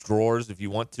Booty's drawers if you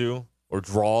want to, or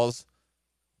draws.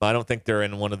 But I don't think they're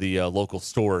in one of the local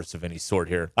stores of any sort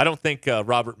here. I don't think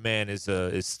Robert Mann is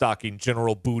stocking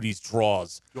General Booty's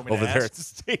drawers over there at the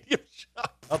stadium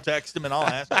shop. I'll text him and I'll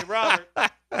ask. Hey, Robert.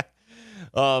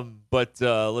 But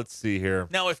let's see here.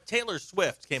 Now, if Taylor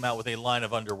Swift came out with a line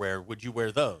of underwear, would you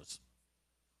wear those?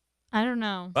 I don't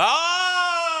know.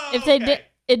 Oh! If they did,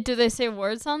 do they say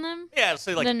words on them? Yeah, it'll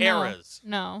say like Then no. eras.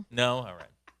 No. No? All right.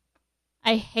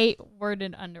 I hate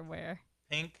worded underwear.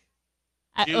 Pink,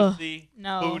 Ugh, juicy,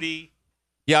 no. booty.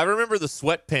 Yeah, I remember the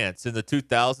sweatpants in the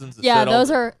 2000s. that Yeah, said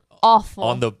those are awful.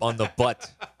 on the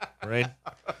butt, right?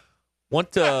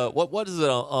 What is it?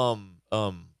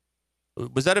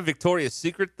 Was that a Victoria's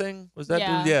Secret thing? Was that?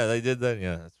 Yeah. They did that.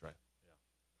 Yeah, that's right.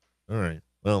 Yeah. All right.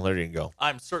 Well, there you go.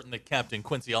 I'm certain that Captain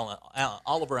Quincy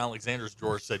Oliver Alexander's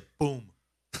drawer said, boom.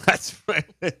 That's right.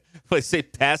 They say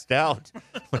passed out.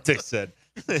 What they said.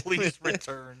 Please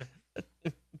return.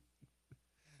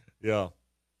 Yeah.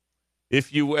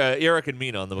 If you, Eric and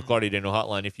Mina on the McCarty Daniel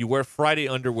hotline, if you wear Friday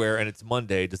underwear and it's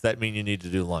Monday, does that mean you need to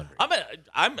do laundry?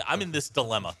 I'm in this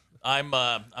dilemma. I'm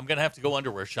gonna have to go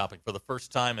underwear shopping for the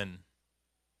first time in.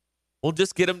 We'll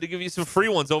just get them to give you some free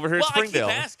ones over here at Springdale.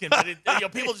 I keep asking,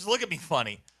 but people just look at me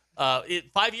funny. 5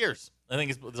 years, I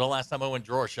think, is the last time I went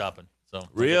drawer shopping. So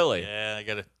really, I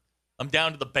gotta. I'm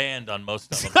down to the band on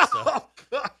most of them,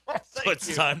 so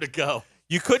it's time to go.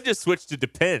 You could just switch to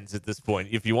Depends at this point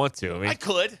if you want to. I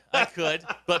could,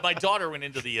 but my daughter went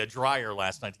into the dryer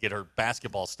last night to get her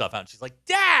basketball stuff out, and she's like,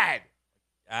 "Dad!"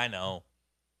 I know.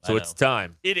 So it's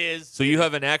time. It is. So you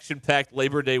have an action-packed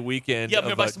Labor Day weekend I'm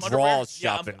gonna of buy some draws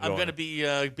underwear. shopping. I'm going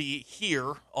to be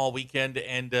here all weekend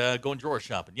and going drawer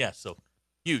shopping. Yes, so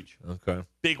huge. Okay.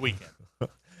 Big weekend.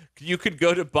 You could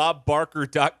go to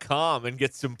bobbarker.com and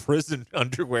get some prison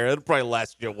underwear. It'll probably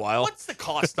last you a while. What's the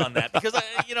cost on that? Because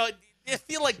I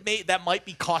feel like that might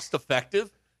be cost effective.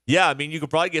 Yeah, I mean, you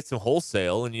could probably get some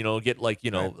wholesale and get like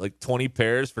like 20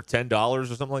 pairs for $10 or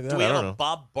something like that. Do we have don't a know.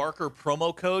 Bob Barker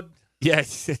promo code?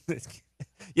 Yes.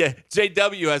 Yeah,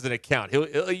 JW has an account.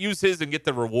 He'll use his and get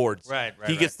the rewards. Right.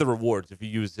 He gets the rewards if you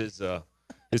use his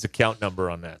account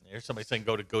number on that. There's somebody saying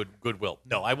go to Goodwill.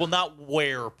 No, I will not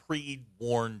wear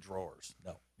pre-worn drawers.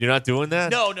 No. You're not doing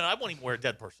that? No, I won't even wear a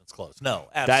dead person's clothes. No,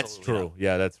 absolutely That's true. not.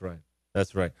 Yeah, that's right.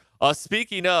 That's right.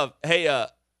 Speaking of, hey,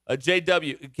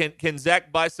 JW, can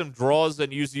Zach buy some draws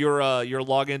and use your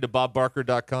login to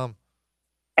bobbarker.com?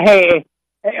 Hey,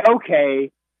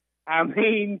 okay. I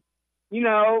mean,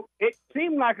 it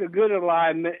seemed like a good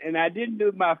alignment, and I didn't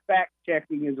do my fact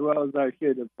checking as well as I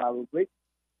should have probably.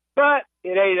 But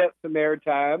it ate up some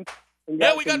airtime.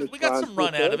 Yeah, we got some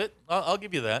run out of it. I'll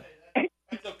give you that.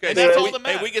 That's okay. And that's all that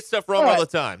matters. Hey, we get stuff wrong all the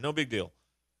time. No big deal.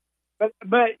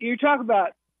 But you talk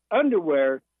about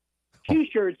underwear.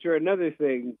 T-shirts are another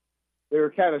thing. They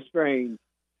were kind of strange.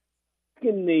 Back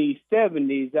in the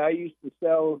 70s, I used to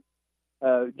sell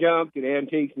junk and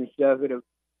antiques and stuff at a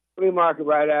flea market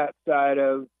right outside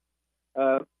of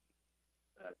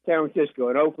San Francisco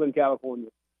in Oakland, California,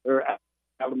 or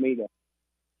Alameda.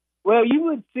 Well, you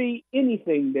would see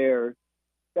anything there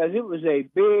because it was a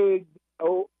big,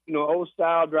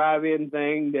 old-style drive-in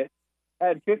thing that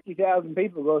had 50,000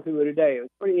 people go through it a day. It was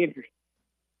pretty interesting.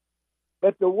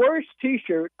 But the worst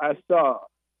T-shirt I saw.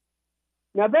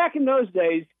 Now, back in those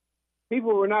days,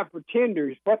 people were not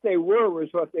pretenders. What they were was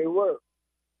what they were.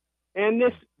 And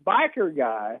this biker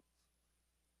guy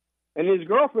and his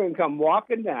girlfriend come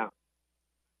walking down.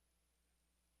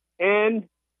 And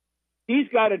he's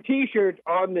got a T-shirt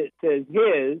on that says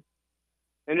his.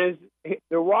 And as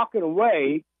they're walking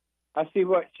away, I see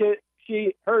what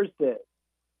hers says.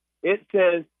 It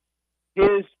says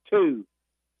his too.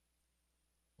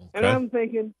 Okay. And I'm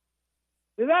thinking,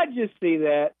 did I just see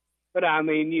that? But I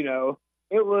mean,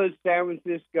 it was San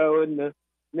Francisco in the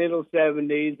middle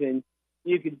 70s, and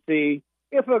you could see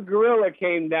if a gorilla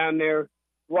came down there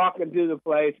walking through the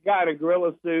place, got a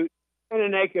gorilla suit, and a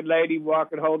naked lady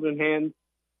walking holding hands,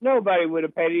 nobody would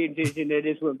have paid any attention. They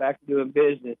just went back to doing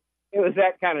business. It was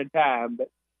that kind of time. But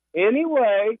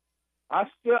anyway,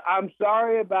 I'm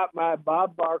sorry about my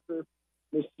Bob Barker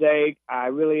mistake. I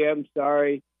really am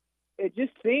sorry. It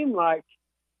just seemed like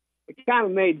it kind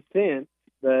of made sense,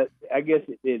 but I guess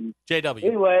it didn't. JW.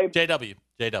 Anyway. JW.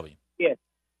 Yes.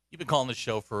 You've been calling this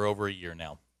show for over a year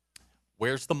now.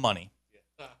 Where's the money?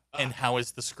 And how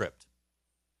is the script?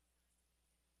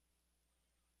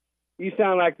 You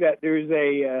sound like that. There's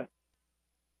a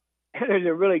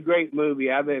really great movie.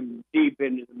 I've been deep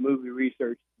into the movie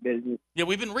research business. Yeah,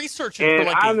 we've been researching and for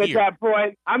like I'm a at year.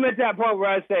 I'm at that point where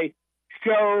I say,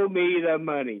 "Show me the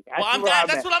money."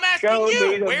 That's what I'm asking Show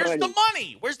you. Where's the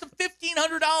money? Where's the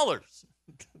 $1,500?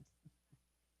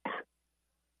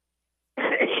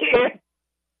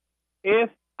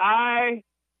 If I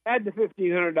had the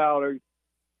 $1,500,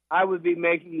 I would be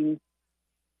making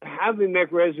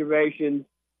reservations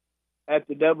at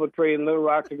the DoubleTree in Little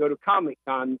Rock to go to Comic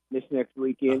Con this next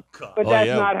weekend. But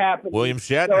that's not happening. William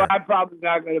Shatner. So I'm probably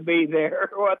not going to be there.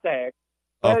 What the heck?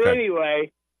 But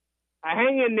anyway, I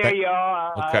hang in there,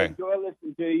 y'all. I enjoy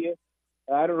listening to you.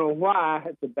 I don't know why.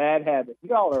 It's a bad habit.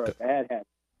 Y'all are a bad habit.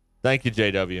 Thank you,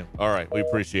 JW. All right. We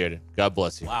appreciate it. God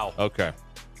bless you. Wow. Okay.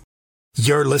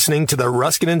 You're listening to the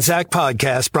Ruscin and Zach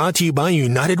podcast, brought to you by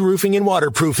United Roofing and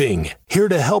Waterproofing. Here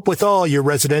to help with all your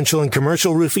residential and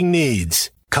commercial roofing needs.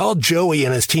 Call Joey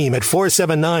and his team at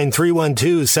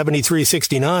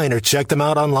 479-312-7369 or check them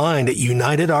out online at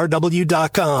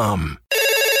unitedrw.com.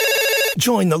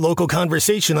 Join the local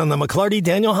conversation on the McClarty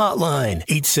Daniel hotline,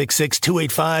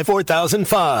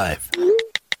 866-285-4005.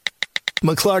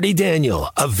 McClarty Daniel,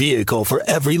 a vehicle for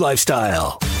every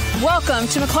lifestyle. Welcome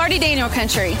to McClarty Daniel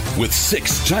Country. With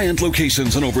 6 giant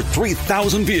locations and over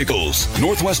 3,000 vehicles,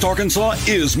 Northwest Arkansas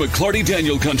is McClarty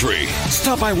Daniel Country.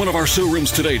 Stop by one of our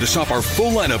showrooms today to shop our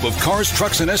full lineup of cars,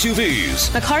 trucks, and SUVs.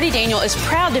 McClarty Daniel is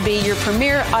proud to be your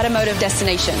premier automotive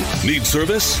destination. Need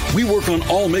service? We work on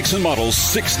all makes and models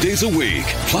 6 days a week.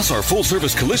 Plus, our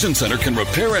full-service collision center can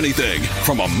repair anything,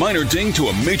 from a minor ding to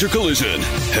a major collision.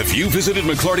 Have you visited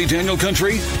McClarty Daniel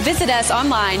Country? Visit us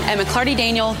online at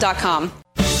McClartyDaniel.com.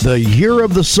 The Year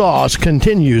of the Sauce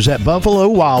continues at Buffalo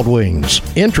Wild Wings.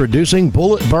 Introducing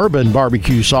Bullet Bourbon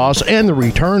Barbecue Sauce and the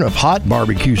return of Hot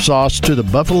Barbecue Sauce to the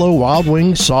Buffalo Wild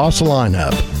Wings sauce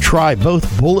lineup. Try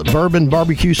both Bullet Bourbon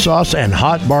Barbecue Sauce and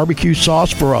Hot Barbecue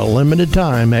Sauce for a limited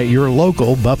time at your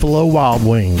local Buffalo Wild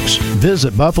Wings.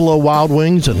 Visit Buffalo Wild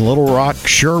Wings in Little Rock,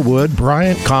 Sherwood,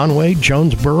 Bryant, Conway,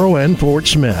 Jonesboro, and Fort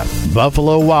Smith.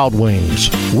 Buffalo Wild Wings.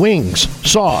 Wings,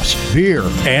 sauce, beer,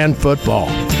 and football.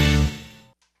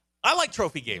 I like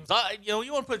trophy games. You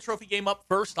want to put a trophy game up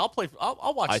first? I'll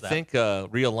watch that. I think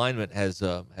realignment has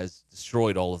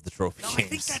destroyed all of the trophy games. I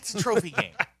think that's a trophy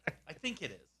game. I think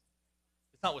it is.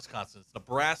 It's not Wisconsin. It's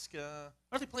Nebraska.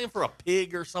 Aren't they playing for a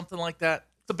pig or something like that?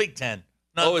 It's a Big Ten.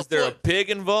 No, is there a pig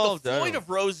involved? The Floyd of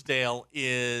Rosedale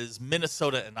is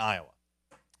Minnesota and Iowa.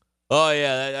 Oh,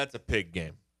 yeah, that's a pig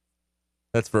game.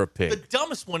 That's for a pig. The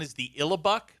dumbest one is the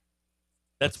Illabuck.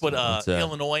 That's what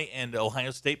Illinois and Ohio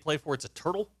State play for. It's a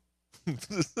turtle.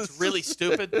 It's really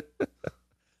stupid.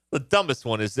 The dumbest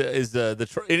one is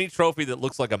any trophy that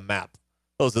looks like a map.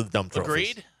 Those are the dumb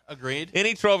trophies. Agreed.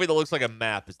 Any trophy that looks like a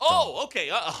map is dumb. Oh,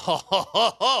 okay.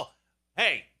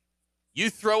 Hey, you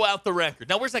throw out the record.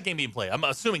 Now, where's that game being played? I'm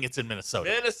assuming it's in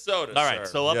Minnesota. Minnesota, all right,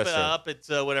 sir. so Yes, up at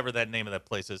whatever that name of that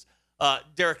place is.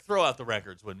 Derek, throw out the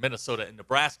records. When Minnesota and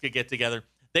Nebraska get together,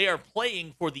 they are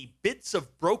playing for the Bits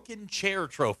of Broken Chair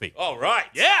trophy. All right.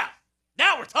 Yeah.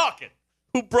 Now we're talking.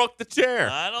 Who broke the chair?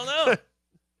 I don't know.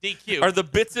 DQ. Are the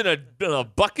bits in a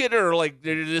bucket or like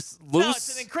they're just loose? No,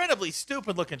 it's an incredibly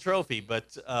stupid-looking trophy,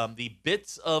 but the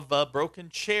Bits of Broken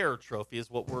Chair trophy is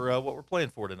what we're playing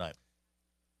for tonight.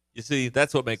 You see,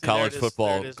 that's what makes college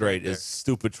football great right is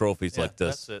stupid trophies like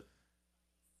this. That's it.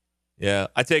 Yeah,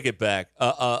 I take it back.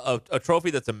 A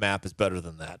trophy that's a map is better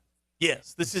than that.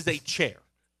 Yes, this is a chair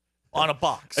on a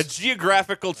box. A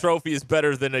geographical trophy is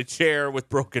better than a chair with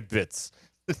broken bits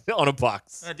on a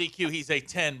box. DQ, he's a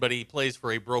 10, but he plays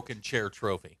for a broken chair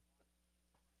trophy.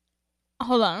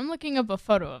 Hold on, I'm looking up a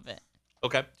photo of it.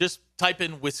 Okay, just type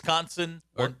in Wisconsin,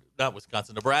 or not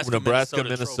Wisconsin, Nebraska,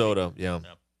 Minnesota.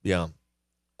 Yeah.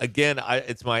 Again,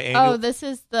 it's my annual. Oh, this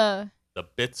is the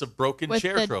Bits of Broken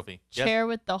Chair trophy. Chair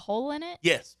with the hole in it?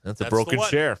 Yes. That's a broken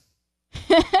chair.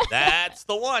 That's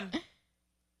the one.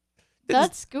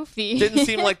 That's goofy. Didn't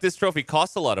seem like this trophy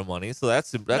cost a lot of money, so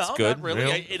that's good. Not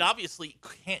really. It obviously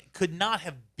could not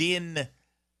have been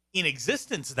in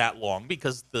existence that long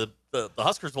because the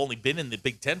Huskers have only been in the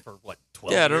Big Ten for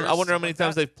 12 years. I wonder how many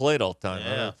times they've played all the time.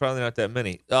 Yeah. Probably not that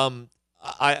many.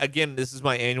 This is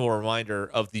my annual reminder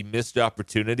of the missed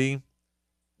opportunity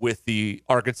with the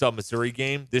Arkansas-Missouri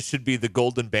game. This should be the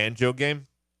Golden Banjo game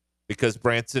because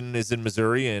Branson is in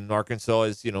Missouri and Arkansas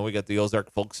is, we got the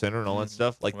Ozark Folk Center and all that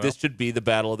stuff. This should be the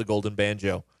battle of the Golden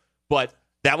Banjo. But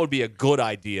That would be a good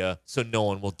idea, so no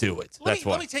one will do it. That's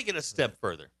why. Let me take it a step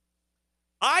further.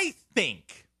 I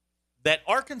think that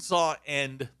Arkansas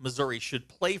and Missouri should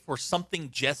play for something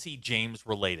Jesse James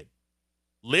related.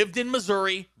 Lived in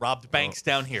Missouri, robbed banks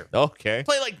down here. Okay.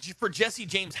 Play like for Jesse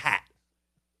James hat.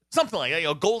 Something like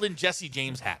that, golden Jesse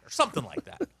James hat or something like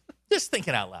that. Just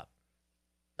thinking out loud.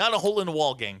 Not a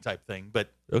hole-in-the-wall gang type thing, but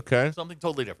something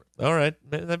totally different. All right.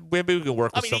 Maybe we can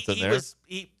work with something there.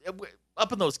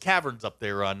 Up in those caverns up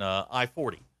there on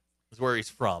I-40 is where he's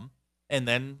from. And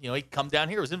then, he'd come down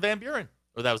here. It was in Van Buren.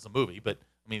 Or that was the movie, but,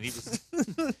 he was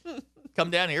come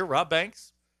down here, rob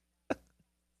banks.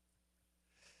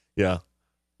 Yeah.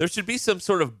 There should be some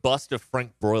sort of bust of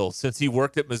Frank Broyles since he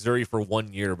worked at Missouri for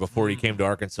 1 year before he came to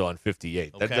Arkansas in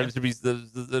 58. Okay. There should be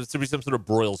some sort of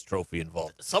Broyles trophy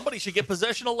involved. Somebody should get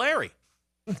possession of Larry.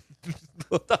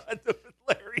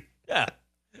 Larry. Yeah.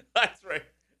 That's right.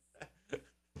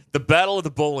 The Battle of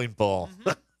the Bowling Ball.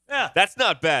 Yeah. That's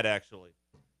not bad, actually.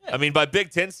 Yeah. I mean, by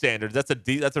Big Ten standards, that's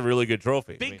a really good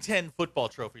trophy. Big Ten football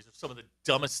trophies are some of the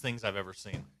dumbest things I've ever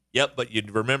seen. Yep, but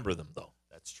you'd remember them, though.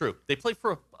 That's true. They play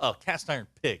for a cast iron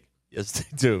pig. Yes,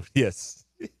 they do. Yes.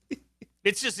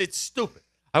 It's stupid.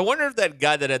 I wonder if that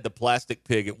guy that had the plastic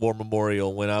pig at War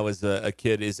Memorial when I was a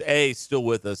kid is A, still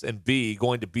with us, and B,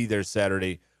 going to be there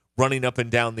Saturday, running up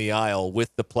and down the aisle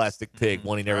with the plastic pig,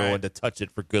 wanting everyone to touch it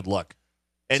for good luck.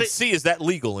 And C, is that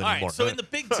legal anymore? All right, so in the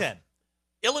Big Ten,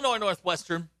 Illinois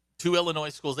Northwestern, 2 Illinois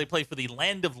schools, they play for the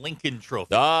Land of Lincoln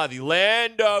Trophy. Ah, the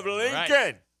Land of Lincoln.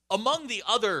 Right. Among the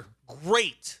other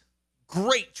great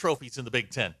trophies in the Big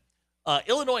Ten,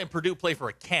 Illinois and Purdue play for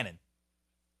a cannon.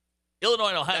 Illinois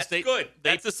and Ohio State. Good.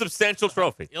 That's a substantial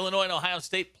trophy. Illinois and Ohio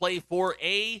State play for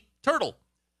a turtle.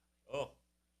 Oh.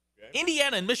 Okay.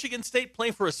 Indiana and Michigan State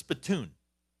play for a spittoon.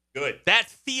 Good.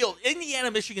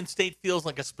 Indiana-Michigan State feels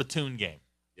like a spittoon game.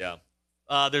 Yeah.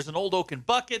 There's an old oaken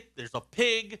bucket. There's a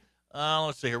pig.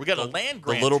 Let's see here. We got a land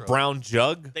grant. The little trophy. brown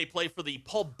jug. They play for the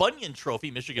Paul Bunyan Trophy,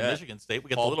 Michigan State. We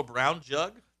got the little brown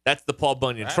jug. That's the Paul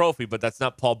Bunyan Trophy, but that's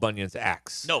not Paul Bunyan's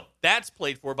axe. No, that's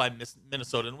played for by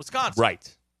Minnesota and Wisconsin.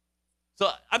 Right. So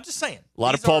I'm just saying. A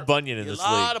lot of Paul Bunyan in this league.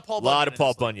 A lot of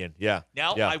Paul Bunyan. Yeah.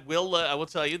 Now yeah. I will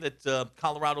tell you that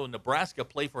Colorado and Nebraska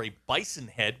play for a bison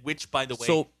head, which by the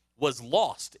way was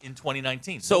lost in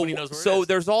 2019. Nobody knows where it is.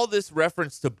 There's all this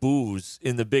reference to booze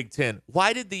in the Big Ten.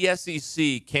 Why did the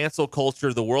SEC cancel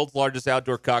culture, the world's largest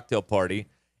outdoor cocktail party,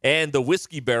 and the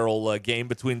whiskey barrel game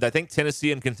between, I think,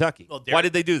 Tennessee and Kentucky? Well, why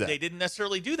did they do that? They didn't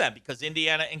necessarily do that because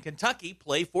Indiana and Kentucky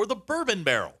play for the bourbon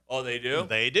barrel. Oh, they do?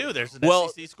 They do. There's an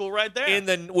SEC school right there.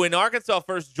 When Arkansas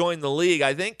first joined the league,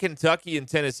 I think Kentucky and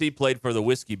Tennessee played for the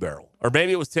whiskey barrel. Or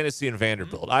maybe it was Tennessee and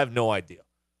Vanderbilt. I have no idea.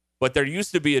 But there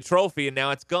used to be a trophy, and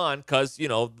now it's gone because, the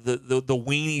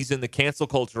weenies in the cancel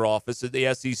culture office at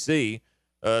the SEC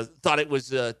thought it was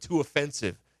too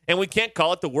offensive. And we can't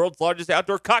call it the world's largest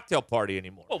outdoor cocktail party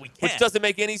anymore. Well, we can't. Which doesn't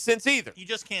make any sense either. You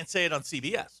just can't say it on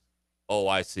CBS. Oh,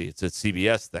 I see. It's a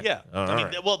CBS thing. Yeah.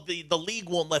 Well, the league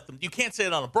won't let them. You can't say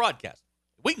it on a broadcast.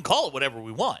 We can call it whatever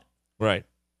we want. Right.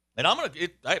 And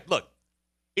look,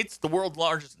 it's the world's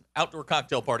largest outdoor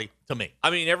cocktail party to me. I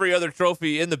mean, every other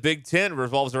trophy in the Big Ten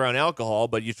revolves around alcohol,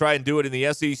 but you try and do it in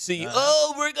the SEC.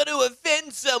 We're going to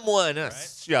offend someone. Right.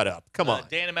 Shut up. Come on.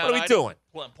 Dan what are we doing?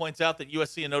 Points out that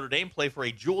USC and Notre Dame play for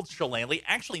a jeweled shillelagh.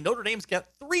 Actually, Notre Dame's got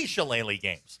 3 shillelagh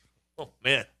games. Oh,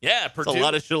 man. Yeah, Purdue. That's a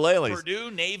lot of shillelaghs.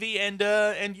 Purdue, Navy, and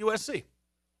USC.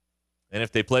 And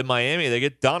if they play Miami, they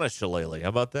get Donna Shillelagh. How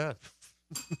about that?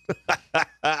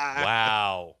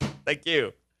 Wow. Thank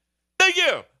you.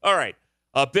 All right.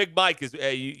 Big Mike is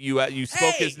you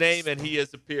spoke his name and he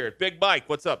has appeared. Big Mike,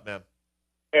 what's up, man?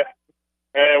 Yeah.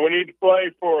 We need to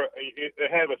play for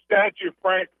have a statue of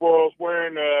Frank Broyles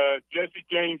wearing a Jesse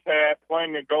James hat,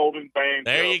 playing a golden band.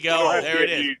 There you go. There it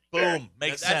is. Boom.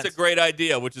 Makes sense. That's a great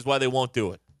idea, which is why they won't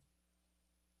do it.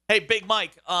 Hey, Big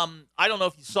Mike, I don't know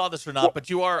if you saw this or not, but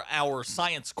you are our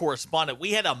science correspondent.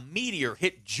 We had a meteor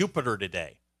hit Jupiter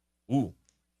today. Ooh.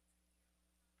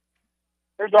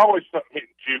 There's always something hitting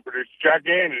Jupiter. It's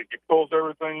gigantic. It pulls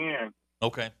everything in.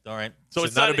 Okay. All right. So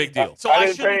it's not a big deal. So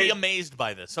I shouldn't be amazed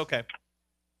by this. Okay.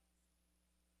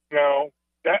 No.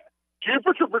 That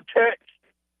Jupiter protects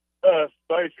us,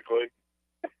 basically.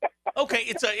 Okay,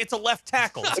 it's a left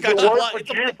tackle. It's If got it your wasn't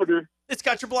for Jupiter. It's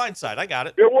got your blind side. I got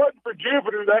it. If it wasn't for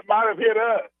Jupiter, that might have hit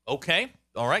us. Okay.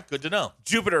 All right. Good to know.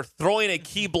 Jupiter throwing a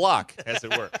key block, as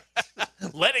it were.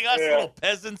 Letting us little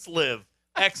peasants live.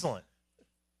 Excellent.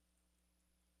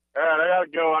 All right, I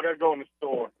gotta go in the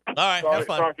store. All right, have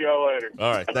fun. Talk to y'all later.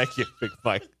 All right, thank you, Big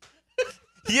Mike.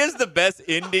 He has the best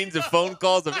endings of phone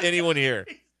calls of anyone here.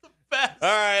 He's the best. All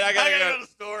right, I gotta go to the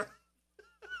store.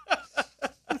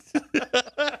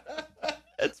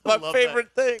 It's my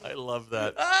favorite thing. I love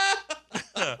that.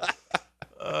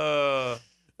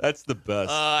 That's the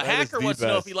best. Hacker wants to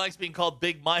know if he likes being called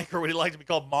Big Mike or would he like to be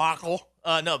called Michael.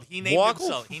 No, he named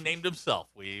himself. He named himself.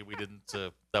 We didn't.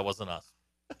 That wasn't us.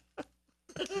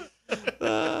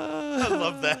 I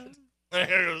love that. I gotta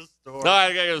go to the store. No,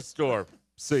 I gotta go to the store.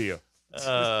 See you.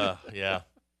 Yeah.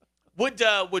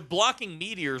 Would blocking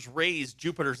meteors raise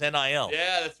Jupiter's NIL?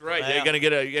 Yeah, that's right. You're gonna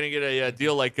get a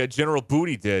deal like General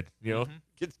Booty did. You know,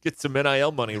 get some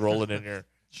NIL money rolling in here.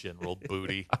 General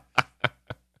Booty.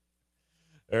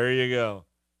 There you go.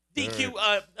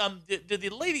 DQ, did the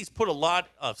ladies put a lot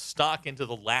of stock into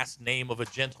the last name of a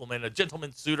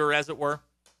gentleman suitor, as it were?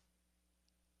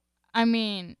 I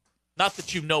mean, not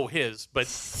that you know his, but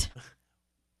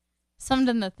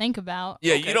something to think about.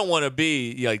 Yeah, you don't want to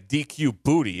be like DQ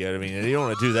Booty. I mean, you don't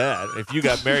want to do that. If you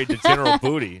got married to General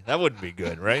Booty, that wouldn't be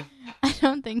good, right? I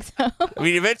don't think so. I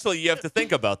mean, eventually you have to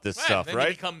think about this stuff, then right?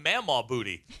 You become Mamaw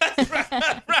Booty.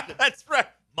 That's right.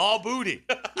 Ma Booty.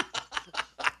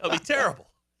 That'll be terrible.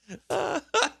 Be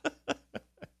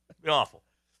awful.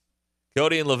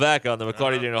 Cody and Levac on the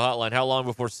McCarty Daniel Hotline. How long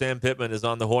before Sam Pittman is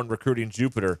on the horn recruiting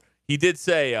Jupiter? He did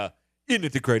say, isn't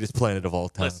it the greatest planet of all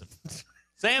time? Listen,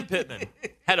 Sam Pittman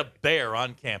had a bear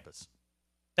on campus.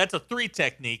 That's a 3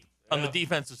 technique on the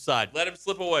defensive side. Let him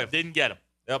slip away. Didn't get him.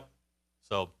 Yep.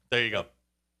 So there you go.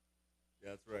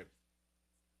 Yeah, that's right.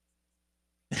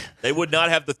 They would not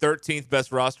have the 13th best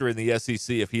roster in the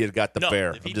SEC if he had got the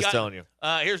bear. I'm just telling you.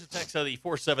 Here's a text of the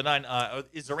 479.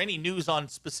 Is there any news on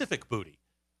specific Booty?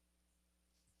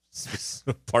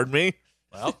 Pardon me?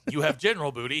 Well, you have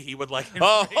General Booty. He would like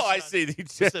I see.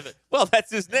 Specific. Well,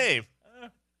 that's his name.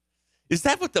 Is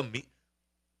that what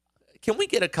Can we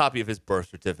get a copy of his birth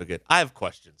certificate? I have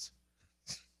questions.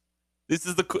 This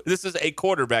is a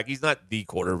quarterback. He's not the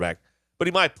quarterback, but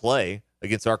he might play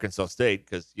against Arkansas State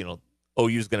because, OU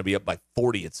is going to be up by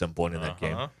 40 at some point in that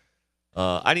game.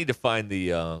 I need to find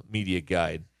the media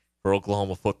guide for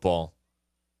Oklahoma football,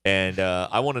 and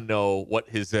I want to know what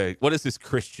is his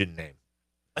Christian name.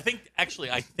 I think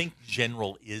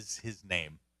General is his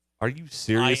name. Are you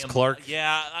serious, Clark?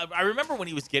 Yeah, I remember when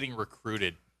he was getting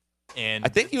recruited, and I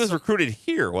think he was recruited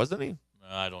here, wasn't he?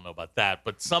 I don't know about that,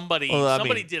 but somebody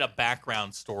did a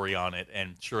background story on it,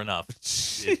 and sure enough,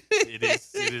 it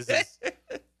is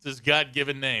his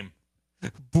God-given name.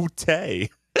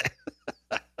 Boutte.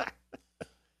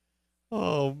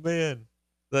 Oh man,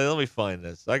 let me find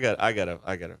this. I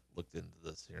gotta look into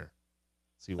this here.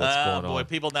 See what's going on.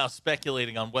 People now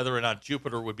speculating on whether or not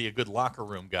Jupiter would be a good locker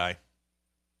room guy.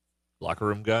 Locker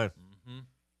room guy? Mm-hmm.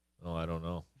 Oh, I don't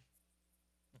know.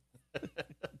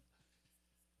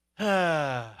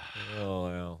 Oh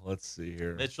well, let's see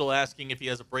here. Mitchell asking if he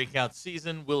has a breakout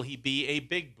season. Will he be a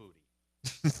big booty?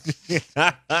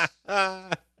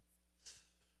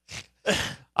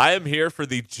 I am here for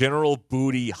the General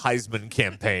Booty Heisman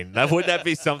campaign. Wouldn't that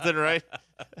be something, right?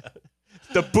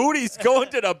 The booty's going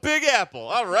to the Big Apple.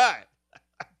 All right.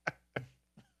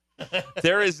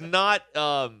 There is not.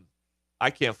 I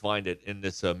can't find it in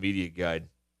this media guide.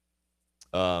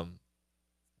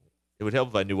 It would help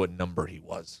if I knew what number he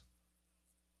was,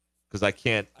 because I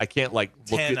can't like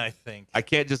look 10. it, I think I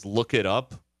can't just look it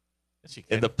up. Yes, you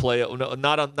in can. the play. No,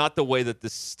 not the way that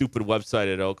this stupid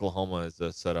website at Oklahoma is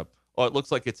set up. Oh, it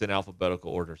looks like it's in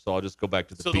alphabetical order, so I'll just go back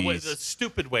to the B's. The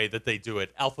stupid way that they do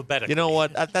it, alphabetically. You know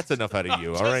what? That's enough out of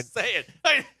you, all right? Just saying.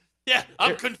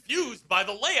 I'm confused by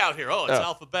the layout here. Oh, it's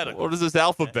alphabetical. What is this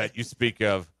alphabet you speak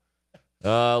of?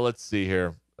 Let's see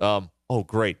here. Oh,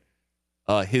 great.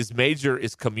 His major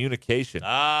is communication.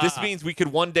 This means we could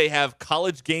one day have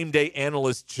college game day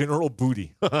analyst General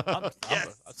Booty.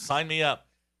 Yes. Sign me up.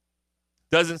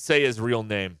 Doesn't say his real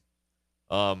name.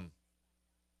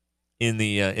 In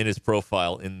his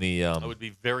profile I would be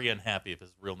very unhappy if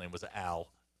his real name was Al.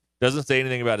 Doesn't say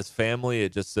anything about his family.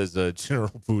 It just says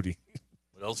General Booty.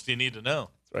 What else do you need to know?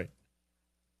 That's right.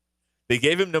 They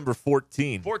gave him number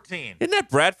 14. 14. Isn't that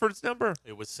Bradford's number?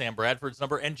 It was Sam Bradford's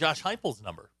number and Josh Heupel's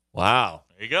number. Wow.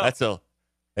 There you go. That's a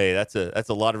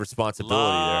lot of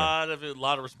responsibility there.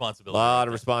 Lot of responsibility. A lot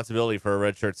of responsibility for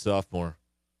a redshirt sophomore.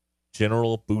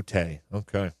 General Boutte.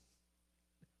 Okay.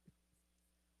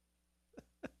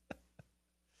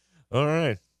 All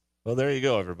right. Well, there you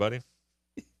go, everybody.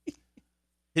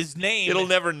 His name. It'll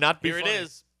never not be Here funny. it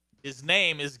is. His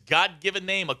name is God-given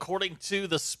name according to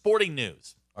the Sporting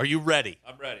News. Are you ready?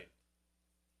 I'm ready.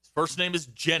 His first name is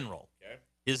General. Okay.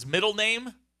 His middle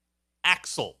name,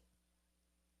 Axel.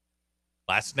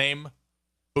 Last name,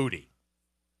 Booty.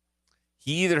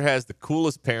 He either has the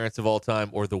coolest parents of all time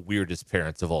or the weirdest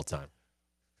parents of all time.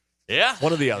 Yeah.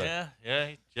 One or the other.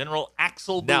 Yeah. General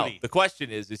Axel Now, Booty. the question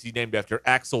is he named after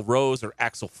Axl Rose or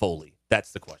Axel Foley?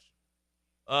 That's the question.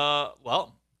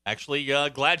 Well, actually,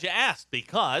 glad you asked,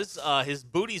 because his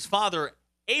Booty's father,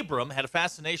 Abram, had a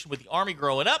fascination with the Army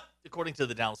growing up. According to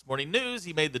the Dallas Morning News,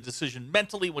 he made the decision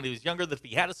mentally when he was younger that if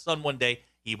he had a son one day,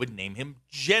 he would name him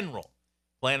General.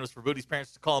 Plan was for Booty's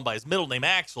parents to call him by his middle name,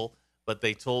 Axel, but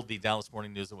they told the Dallas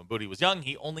Morning News that when Booty was young,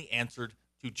 he only answered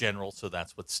to General, so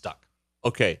that's what stuck.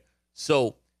 Okay,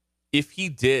 so if he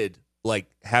did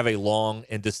have a long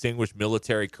and distinguished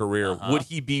military career, would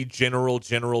he be General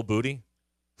Booty?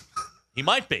 He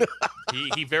might be.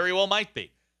 He very well might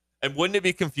be. And wouldn't it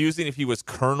be confusing if he was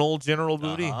Colonel General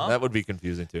Booty? That would be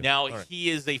confusing, too. Now, he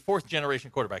is a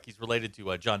fourth-generation quarterback. He's related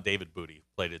to John David Booty,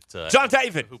 John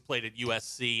David, who played at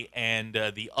USC, and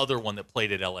the other one that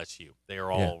played at LSU. They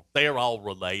are all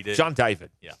related. John David.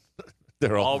 Yeah.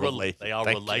 They're all related. They are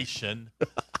relation.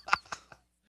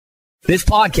 This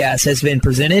podcast has been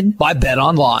presented by Bet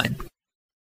Online.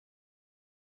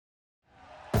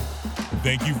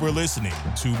 Thank you for listening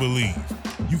to Believe.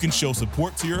 You can show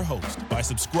support to your host by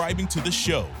subscribing to the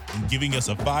show and giving us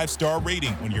a 5-star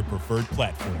rating on your preferred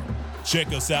platform. Check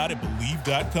us out at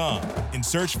Believe.com and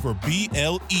search for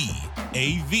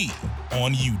BLEAV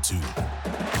on YouTube.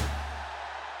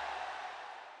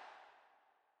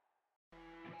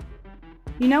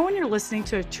 You know when you're listening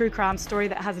to a true crime story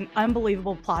that has an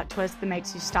unbelievable plot twist that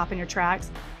makes you stop in your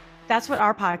tracks? That's what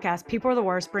our podcast, People Are the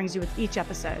Worst, brings you with each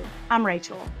episode. I'm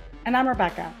Rachel. And I'm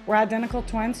Rebecca. We're identical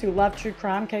twins who love true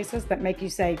crime cases that make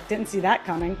you say, didn't see that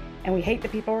coming, and we hate the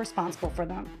people responsible for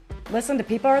them. Listen to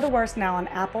People Are the Worst now on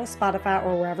Apple, Spotify,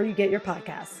 or wherever you get your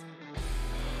podcasts.